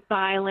gratuitously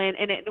violent,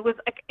 and it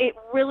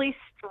really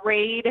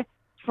strayed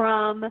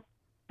from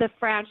the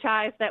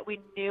franchise that we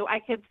knew. I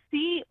could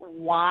see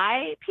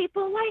why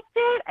people liked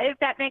it, if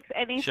that makes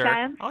any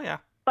sense. Oh yeah.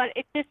 But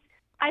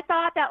I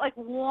thought that like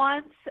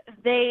once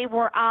they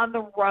were on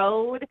the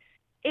road,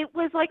 it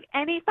was like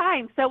any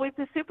fine. So it's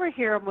a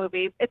superhero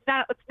movie. It's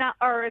not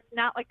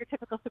like your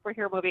typical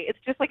superhero movie. It's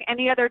just like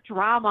any other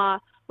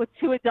drama with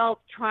two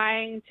adults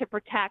trying to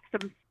protect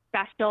some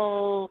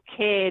special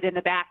kid in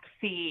the back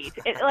seat.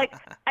 Like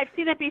I've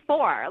seen it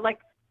before. Like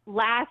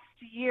last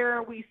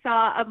year we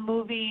saw a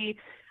movie.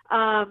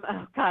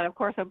 Oh God, of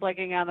course I'm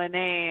blanking on the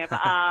name.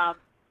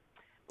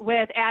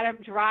 With Adam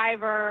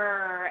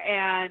Driver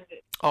and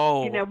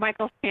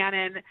Michael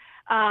Shannon.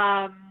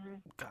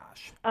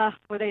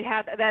 Where they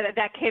had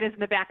that kid is in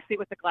the back seat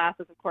with the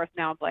glasses. Of course,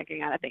 now I'm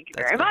blanking on it. Thank you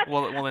very much.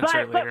 We'll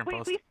insert it later in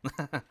post.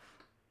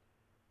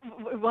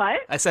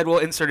 What? I said we'll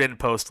insert it in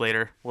post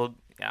later.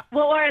 Yeah.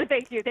 Well,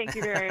 thank you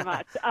very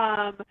much.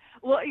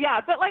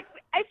 But like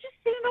I've just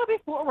seen it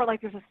before, where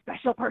like there's a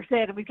special person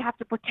and we have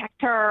to protect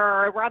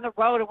her. We're on the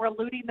road and we're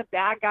looting the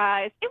bad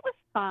guys. It was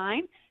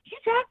fine. Hugh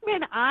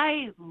Jackman,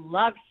 I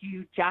love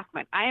Hugh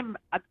Jackman. I am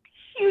a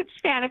huge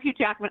fan of Hugh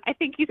Jackman. I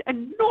think he's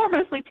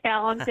enormously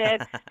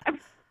talented. I'm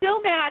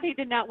still mad he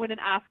did not win an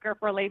Oscar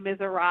for Les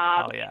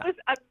Miserables. Oh, yeah. He was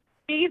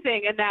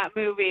amazing in that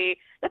movie.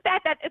 The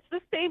fact that it's the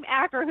same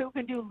actor who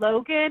can do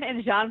Logan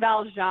and Jean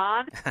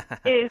Valjean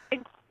is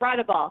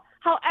incredible.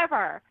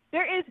 However,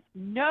 there is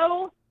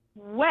no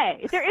way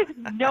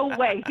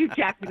Hugh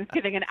Jackman is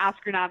getting an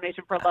Oscar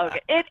nomination for Logan.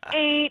 It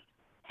ain't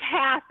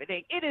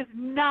happening. It is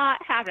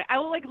not happening. I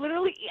will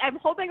I'm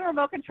holding a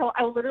remote control.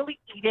 I will literally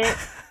eat it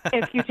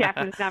if Hugh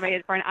Jackman is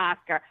nominated for an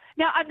Oscar.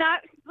 Now,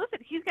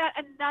 he's got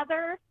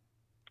another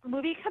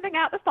movie coming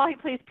out this fall. He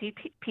plays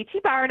P.T.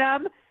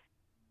 Barnum.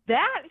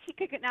 That he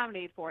could get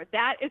nominated for.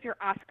 That is your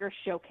Oscar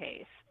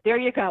showcase. There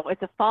you go.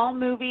 It's a fall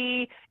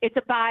movie. It's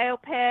a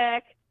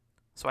biopic.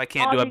 So I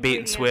can't do a bait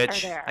and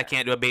switch. I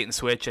can't do a bait and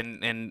switch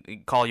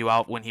and call you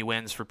out when he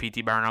wins for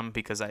P.T. Barnum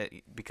because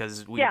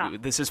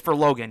this is for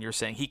Logan. You're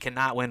saying he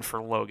cannot win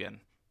for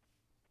Logan.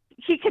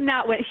 He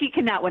cannot win. He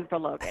cannot win for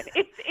Logan.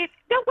 It's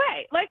no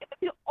way. Like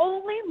the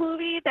only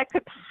movie that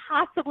could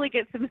possibly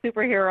get some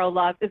superhero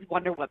love is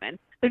Wonder Woman.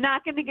 They're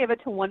not going to give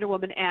it to Wonder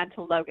Woman and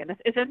to Logan. This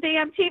isn't the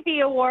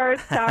MTV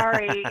Awards.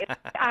 Sorry, it's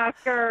the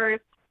Oscars.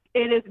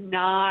 It is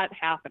not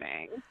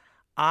happening.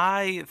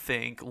 I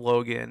think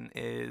Logan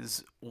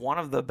is one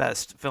of the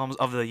best films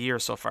of the year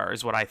so far,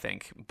 is what I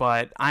think.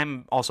 But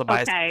I'm also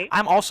biased. Okay.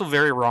 I'm also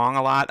very wrong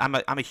a lot. I'm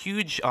a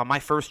huge. My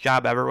first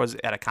job ever was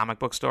at a comic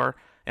book store,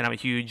 and I'm a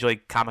huge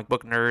comic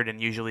book nerd.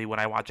 And usually when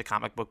I watch a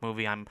comic book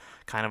movie, I'm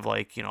kind of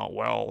like,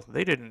 well,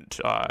 they didn't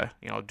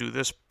do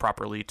this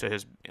properly to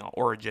his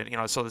origin.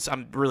 So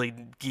I'm really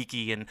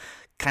geeky and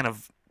kind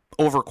of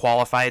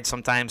overqualified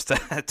sometimes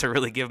to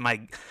really give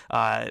my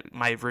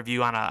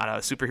review on a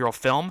superhero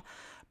film.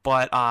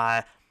 But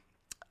I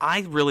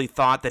really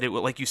thought that it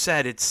would, like you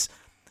said, it's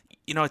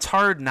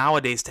hard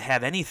nowadays to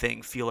have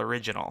anything feel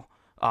original.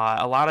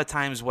 A lot of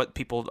times what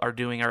people are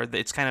doing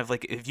it's kind of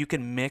like if you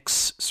can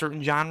mix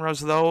certain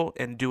genres though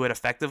and do it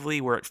effectively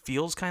where it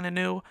feels kind of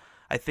new,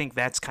 I think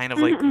that's kind of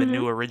like the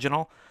new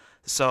original.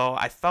 So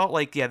I felt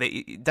like,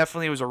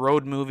 definitely it was a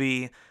road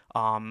movie.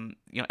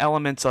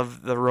 Elements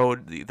of the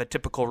road, the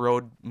typical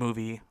road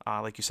movie,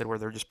 like you said, where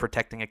they're just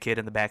protecting a kid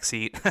in the back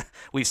seat.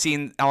 We've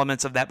seen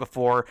elements of that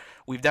before.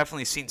 We've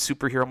definitely seen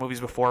superhero movies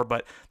before,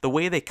 but the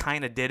way they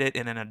kind of did it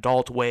in an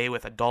adult way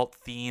with adult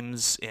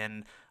themes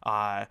and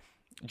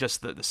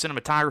just the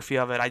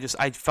cinematography of it.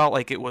 I felt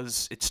like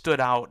it stood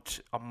out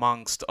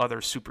amongst other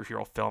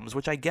superhero films,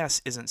 which I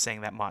guess isn't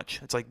saying that much.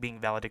 It's like being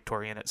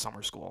valedictorian at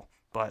summer school,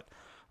 but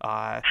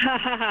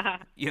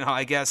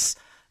I guess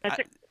That's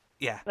a,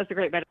 yeah. that's a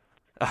great metaphor.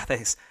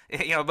 Thanks.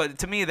 But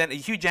to me, then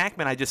Hugh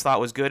Jackman, I just thought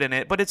was good in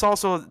it. But it's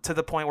also to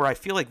the point where I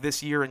feel like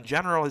this year in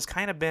general has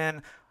kind of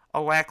been a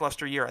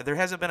lackluster year. There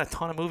hasn't been a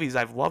ton of movies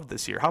I've loved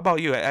this year. How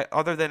about you?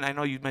 Other than I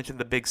know you mentioned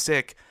The Big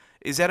Sick,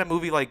 is that a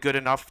movie like good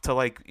enough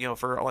to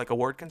for like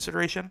award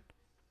consideration?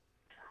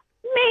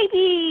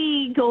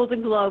 Maybe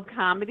Golden Globe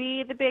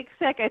comedy, The Big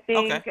Sick. I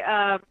think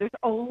Okay. there's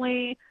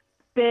only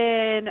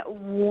been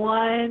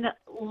one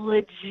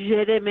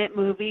legitimate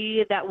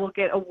movie that will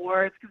get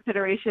awards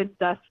consideration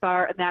thus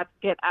far, and that's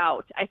Get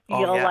Out. I Oh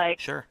feel yeah, like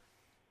sure.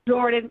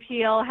 Jordan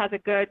Peele has a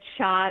good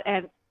shot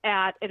at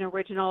an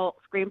original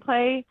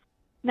screenplay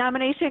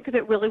nomination because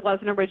it really was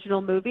an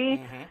original movie.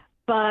 Hmm.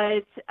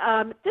 But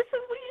this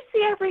is what you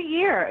see every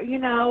year.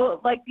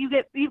 Like you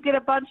get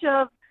a bunch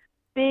of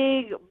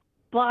big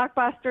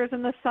blockbusters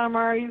in the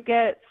summer. You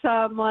get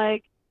some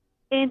like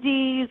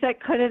indies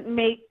that couldn't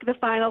make the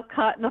final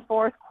cut in the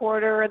fourth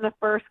quarter and the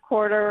first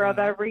quarter of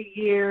every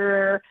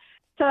year.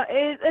 So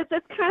it's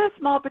kind of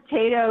small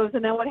potatoes.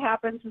 And then what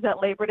happens is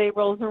that Labor Day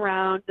rolls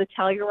around, the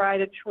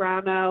Telluride in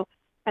Toronto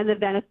and the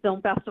Venice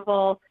Film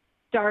Festival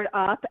start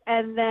up,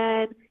 and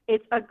then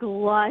it's a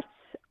glut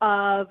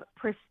of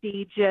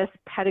prestigious,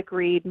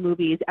 pedigreed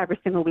movies every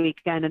single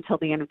weekend until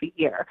the end of the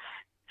year.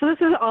 So this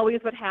is always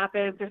what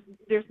happens.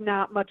 There's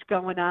not much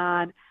going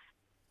on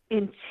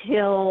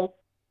until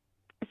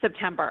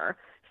September.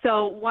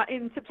 So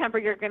in September,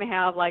 you're going to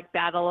have like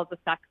Battle of the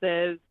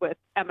Sexes with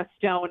Emma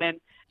Stone and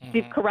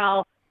Steve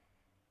Carell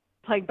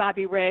playing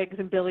Bobby Riggs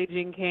and Billie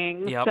Jean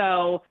King. Yep.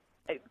 So,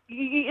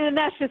 and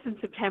that's just in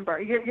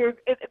September.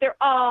 They're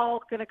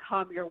all going to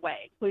come your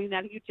way, including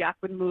that Hugh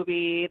Jackman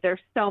movie. There's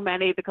so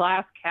many. The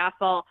Glass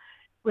Castle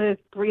with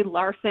Brie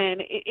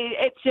Larson.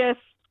 It just.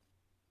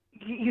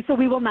 So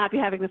we will not be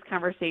having this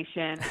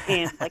conversation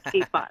in like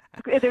 8 months.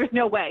 There's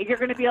no way. You're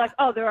going to be like,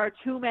 oh, there are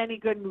too many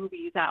good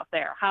movies out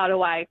there. How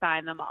do I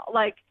find them all?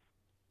 Like,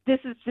 this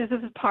is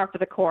par for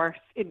the course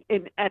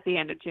at the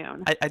end of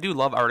June. I do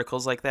love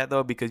articles like that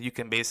though, because you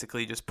can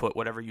basically just put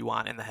whatever you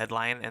want in the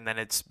headline, and then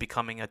it's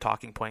becoming a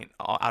talking point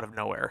out of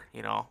nowhere.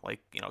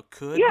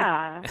 Could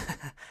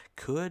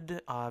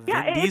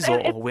Vin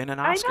Diesel win an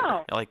Oscar? I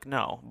know. Like,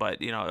 no,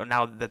 but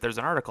now that there's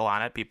an article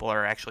on it, people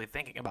are actually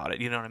thinking about it.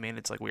 You know what I mean?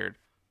 It's like weird.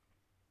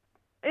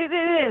 It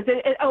is.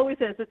 It always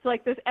is. It's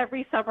like this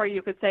every summer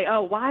you could say,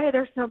 oh, why are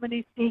there so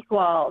many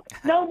sequels?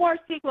 No more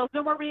sequels,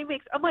 no more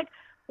remakes. I'm like,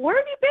 where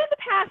have you been the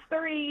past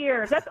 30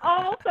 years? That's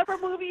all summer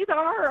movies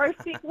are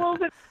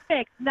sequels and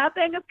remakes.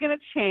 Nothing is going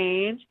to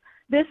change.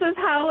 This is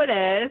how it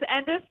is.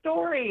 And the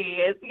story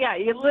is,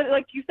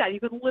 like you said,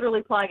 you could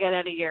literally plug in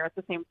any year. It's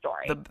the same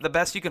story. The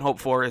best you can hope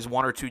for is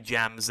one or two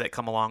gems that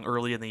come along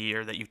early in the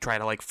year that you try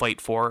to like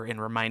fight for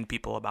and remind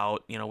people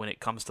about, when it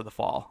comes to the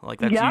fall.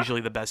 Like that's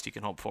usually the best you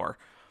can hope for.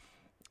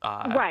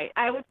 Right.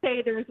 I would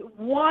say there's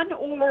one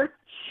or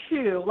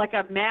two, like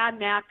a Mad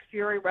Max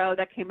Fury Road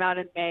that came out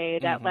in May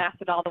that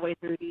lasted all the way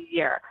through the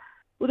year.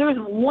 Well, there was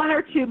one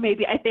or two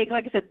maybe. I think,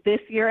 like I said,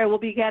 this year it will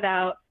be Get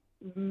Out,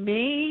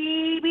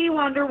 maybe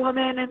Wonder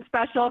Woman and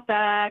special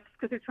effects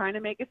because they're trying to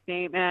make a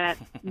statement.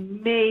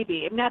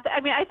 Maybe.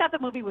 I thought the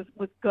movie was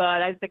good.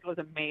 I think it was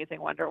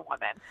amazing, Wonder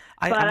Woman.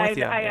 I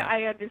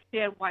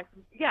understand why.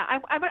 Yeah,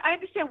 I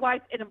understand why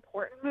it's an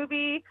important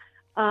movie.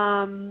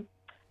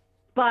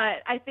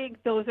 But I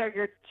think those are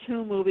your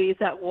two movies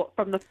that will,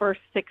 from the first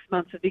 6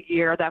 months of the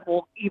year, that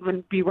will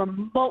even be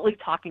remotely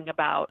talking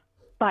about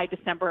by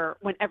December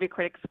when every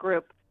critics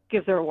group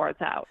gives their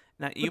awards out.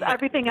 Now,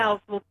 everything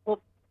else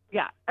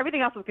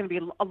everything else is going to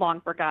be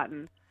long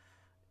forgotten.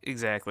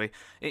 Exactly.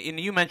 And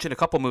you mentioned a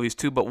couple movies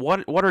too, but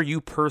what are you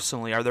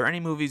personally? Are there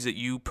any movies that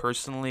you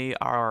personally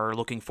are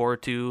looking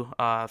forward to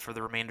for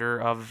the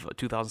remainder of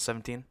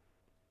 2017?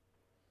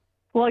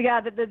 Well,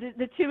 yeah,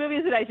 the two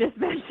movies that I just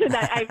mentioned,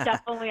 I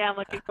definitely am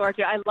looking forward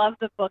to. I love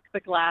the book, The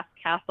Glass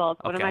Castle.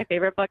 It's one of my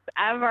favorite books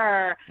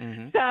ever.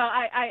 So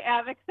I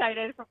am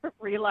excited for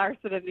Brie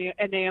Larson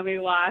and Naomi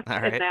Watts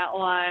in that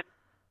one.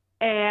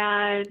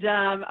 And,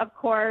 of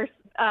course,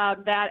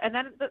 that. And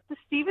then the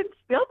Steven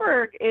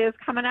Spielberg is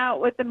coming out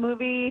with the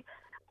movie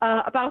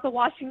about the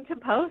Washington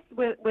Post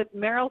with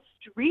Meryl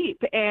Streep.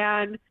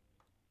 And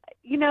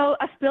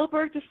a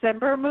Spielberg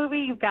December movie,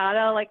 you've got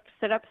to like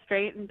sit up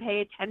straight and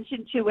pay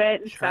attention to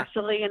it,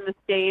 especially in this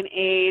day and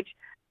age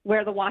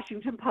where the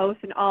Washington Post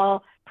and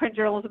all print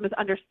journalism is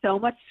under so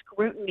much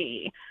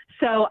scrutiny.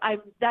 So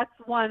that's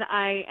one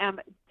I am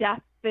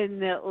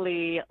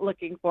definitely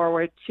looking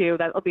forward to.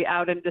 That will be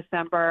out in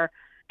December.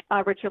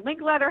 Richard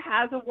Linklater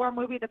has a war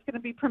movie that's going to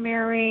be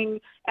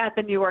premiering at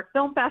the New York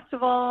Film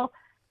Festival.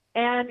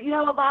 And,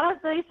 a lot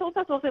of the film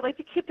festivals, they like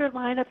to keep their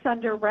lineups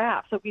under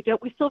wraps. So we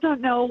still don't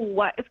know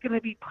what is going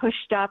to be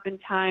pushed up in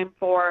time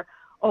for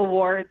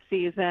award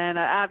season.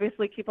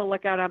 Obviously, keep a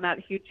lookout on that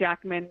Hugh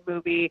Jackman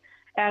movie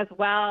as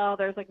well.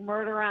 There's like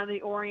Murder on the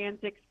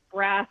Orient Express.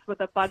 Express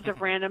with a bunch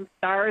of random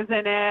stars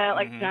in it,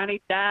 like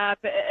Johnny Depp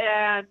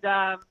and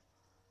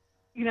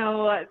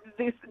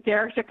this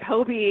Derek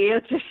Jacobi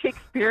is just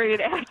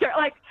Shakespearean actor,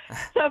 like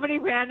so many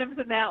randoms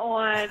in that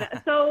one.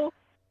 So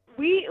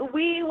we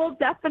will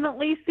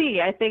definitely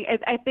see. I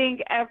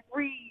think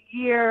every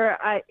year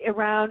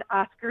around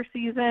Oscar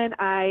season,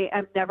 I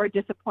am never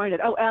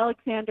disappointed. Oh,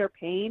 Alexander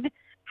Payne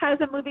has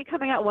a movie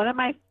coming out. One of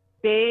my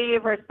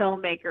favorite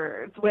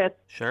filmmakers with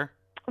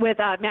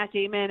Matt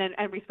Damon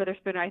and Reese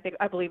Witherspoon.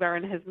 I believe are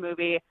in his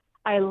movie.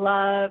 I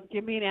love.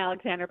 Give me an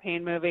Alexander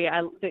Payne movie.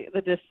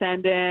 The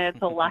Descendants,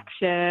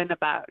 Election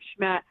about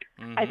Schmidt.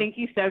 I think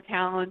he's so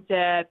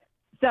talented.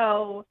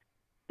 So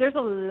there's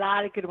a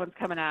lot of good ones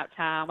coming out,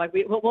 Tom. Like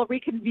we'll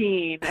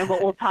reconvene and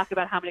we'll talk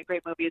about how many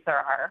great movies there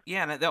are.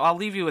 Yeah, and I'll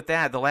leave you with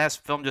that. The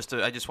last film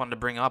I just wanted to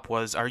bring up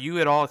was: are you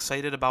at all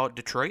excited about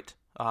Detroit?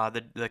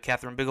 The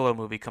Catherine Bigelow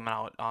movie coming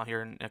out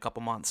here in a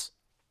couple months.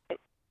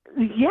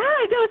 Yeah,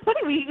 I know. It's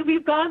funny.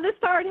 We've gone this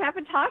far and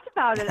haven't talked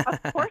about it.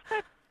 Of course,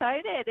 I'm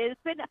excited.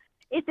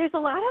 There's a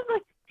lot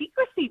of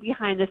secrecy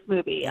behind this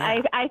movie.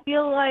 Yeah. I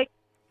feel like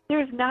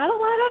there's not a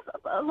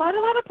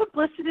lot of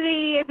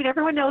publicity. I mean,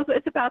 everyone knows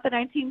it's about the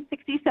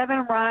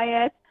 1967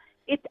 riots.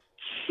 It's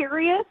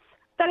curious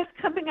that it's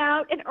coming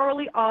out in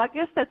early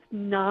August. That's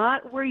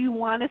not where you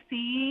want to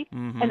see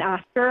an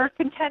Oscar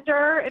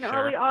contender in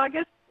early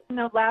August.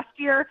 Last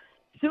year,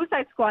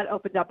 Suicide Squad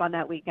opened up on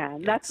that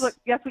weekend. Yes.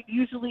 That's what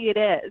usually it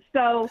is.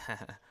 So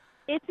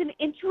it's an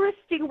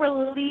interesting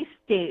release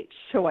date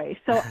choice.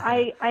 So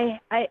I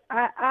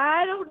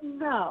don't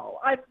know.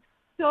 I'm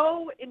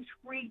so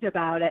intrigued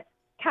about it.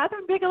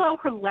 Catherine Bigelow,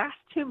 her last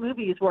two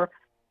movies were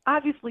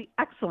obviously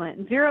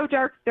excellent. Zero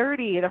Dark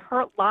 30, The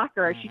Hurt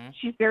Locker.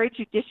 She's very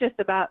judicious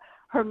about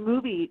her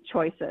movie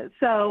choices.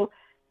 So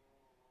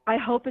I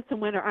hope it's a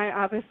winner.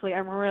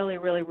 I'm really,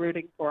 really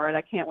rooting for it.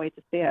 I can't wait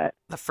to see it.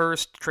 The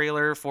first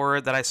trailer for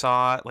it that I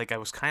saw, I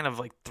was kind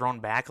of thrown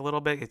back a little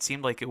bit. It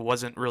seemed like it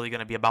wasn't really going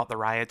to be about the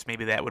riots.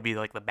 Maybe that would be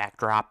the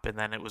backdrop, and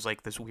then it was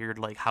this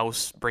weird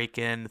house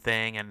break-in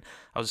thing. And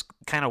I was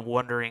kind of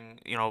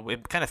wondering,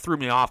 it kind of threw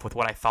me off with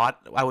what I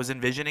thought I was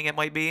envisioning it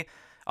might be.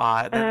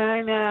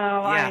 I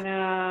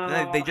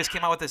know. They just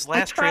came out with this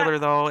last trailer,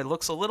 though. It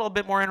looks a little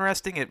bit more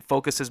interesting. It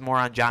focuses more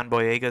on John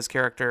Boyega's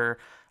character.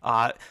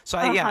 I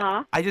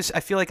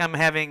feel like I'm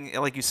having,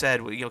 like you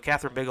said,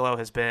 Catherine Bigelow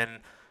has been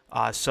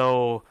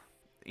so,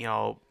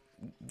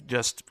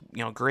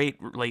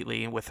 great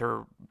lately with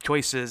her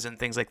choices and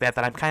things like that,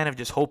 that I'm kind of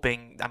just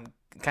hoping, I'm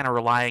kind of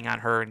relying on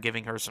her and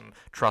giving her some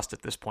trust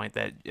at this point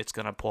that it's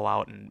going to pull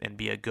out and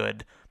be a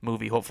good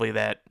movie, hopefully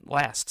that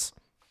lasts.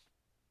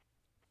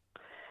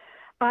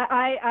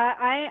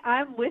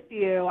 I'm with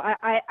you.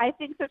 I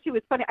think so too.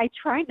 It's funny. I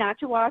try not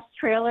to watch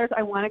trailers.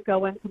 I want to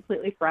go in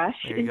completely fresh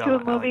into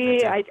a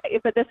movie.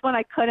 But this one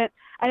I couldn't.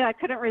 I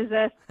couldn't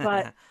resist.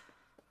 But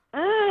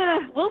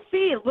we'll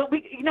see.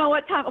 You know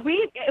what, Tom?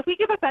 If we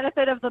give a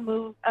benefit of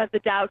the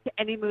doubt to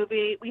any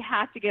movie, we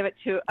have to give it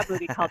to a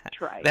movie called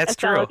Detroit. That's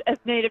true. As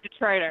native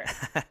Detroiters.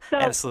 So,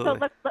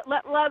 absolutely. So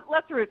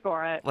let's root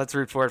for it. Let's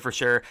root for it for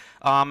sure.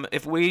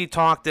 If we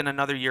talked in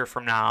another year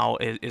from now,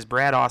 is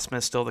Brad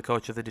Ausmus still the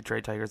coach of the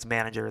Detroit Tigers,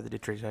 manager of the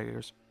Detroit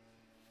Tigers?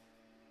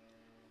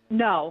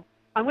 No.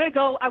 I'm gonna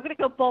go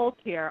bold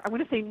here. I'm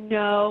gonna say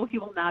no. He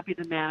will not be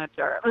the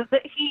manager.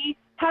 He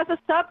has a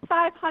sub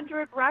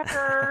 500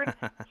 record.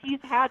 He's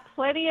had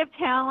plenty of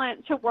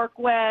talent to work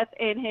with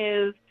in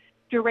his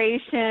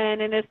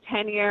duration and his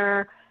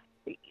tenure.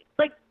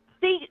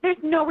 There's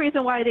no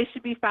reason why they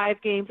should be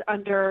 5 games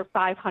under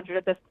 500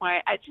 at this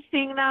point. Just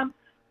seeing them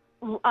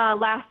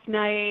last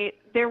night,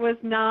 there was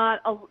not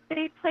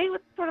they played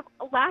with sort of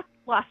a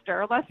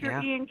lackluster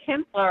Ian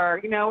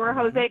Kinsler, or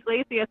Jose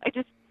Iglesias. I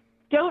just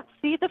don't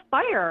see the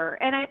fire,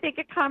 and I think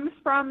it comes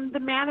from the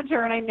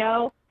manager. And I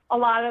know a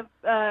lot of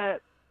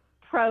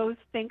pros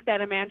think that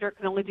a manager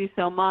can only do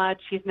so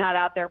much. He's not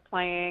out there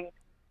playing,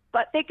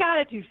 but they got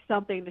to do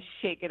something to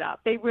shake it up.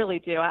 They really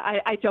do.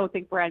 I don't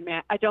think Brad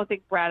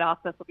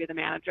Ausmus will be the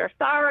manager.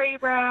 Sorry,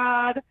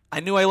 Brad.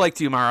 I knew I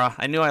liked you, Mara.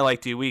 I knew I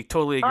liked you. We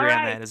totally agree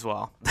on that as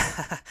well.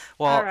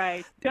 Well, all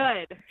right,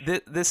 good.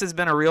 This has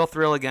been a real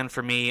thrill again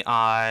for me.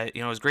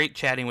 It was great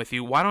chatting with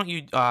you. Why don't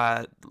you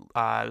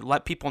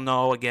let people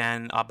know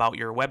again about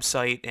your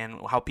website and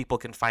how people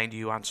can find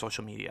you on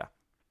social media?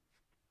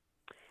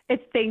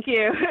 Thank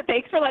you.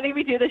 Thanks for letting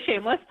me do the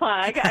shameless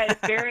plug.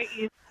 It's very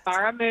easy.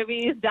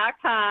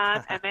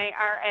 MaraMovies.com,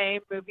 MARA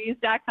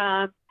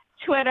movies.com.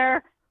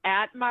 Twitter,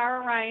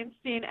 @Mara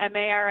Reinstein,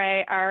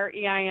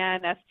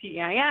 MARAREINSTEIN.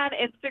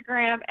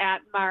 Instagram,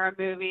 @Mara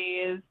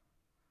Movies.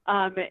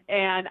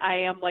 And I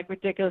am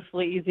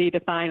ridiculously easy to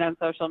find on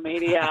social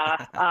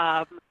media.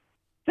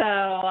 So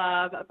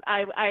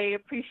I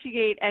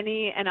appreciate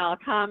any and all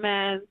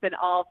comments and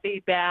all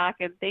feedback,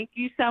 and thank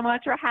you so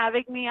much for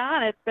having me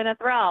on. It's been a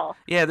thrill.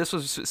 Yeah, this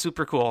was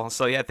super cool.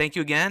 So yeah, thank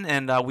you again,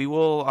 and we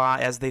will,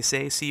 as they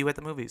say, see you at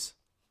the movies.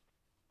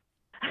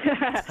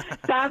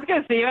 Sounds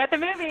good. See you at the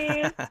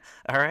movies.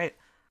 All right.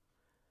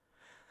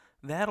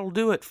 That'll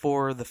do it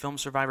for the Film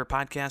Survivor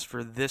podcast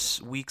for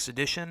this week's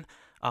edition.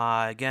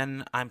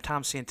 Again, I'm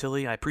Tom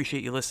Santilli. I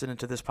appreciate you listening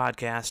to this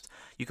podcast.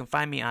 You can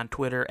find me on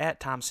Twitter at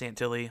Tom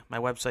Santilli. My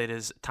website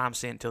is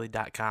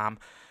tomsantilli.com.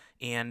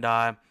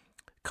 And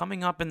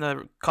coming up in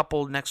the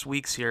couple next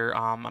weeks here,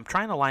 I'm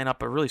trying to line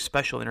up a really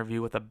special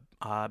interview with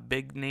a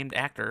big named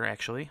actor,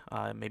 actually.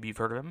 Maybe you've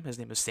heard of him. His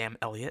name is Sam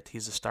Elliott.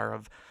 He's the star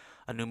of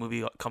a new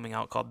movie coming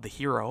out called The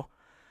Hero.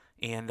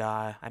 And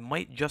I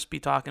might just be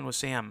talking with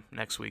Sam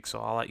next week, so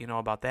I'll let you know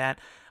about that.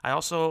 I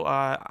also,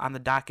 on the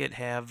docket,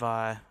 have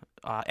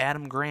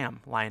Adam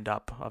Graham lined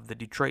up of the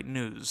Detroit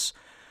News.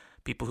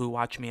 People who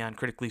watch me on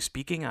Critically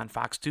Speaking on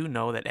Fox 2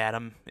 know that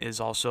Adam is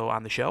also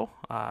on the show,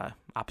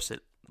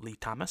 opposite Lee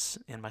Thomas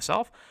and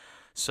myself.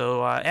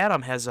 So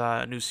Adam has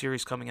a new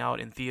series coming out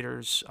in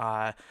theaters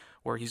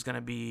where he's going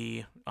to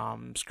be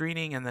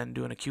screening and then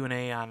doing a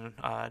Q&A on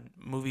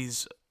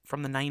movies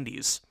from the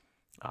 90s.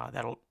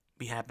 That'll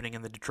be happening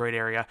in the Detroit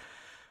area.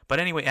 But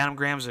anyway, Adam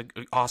Graham's an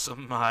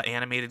awesome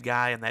animated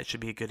guy, and that should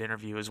be a good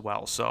interview as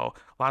well. So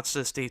lots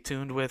to stay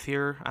tuned with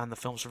here on the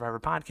Film Survivor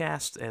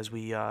podcast as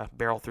we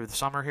barrel through the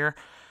summer here.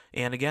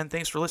 And again,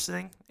 thanks for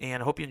listening,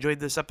 and I hope you enjoyed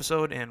this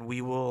episode, and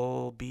we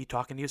will be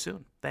talking to you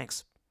soon.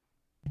 Thanks.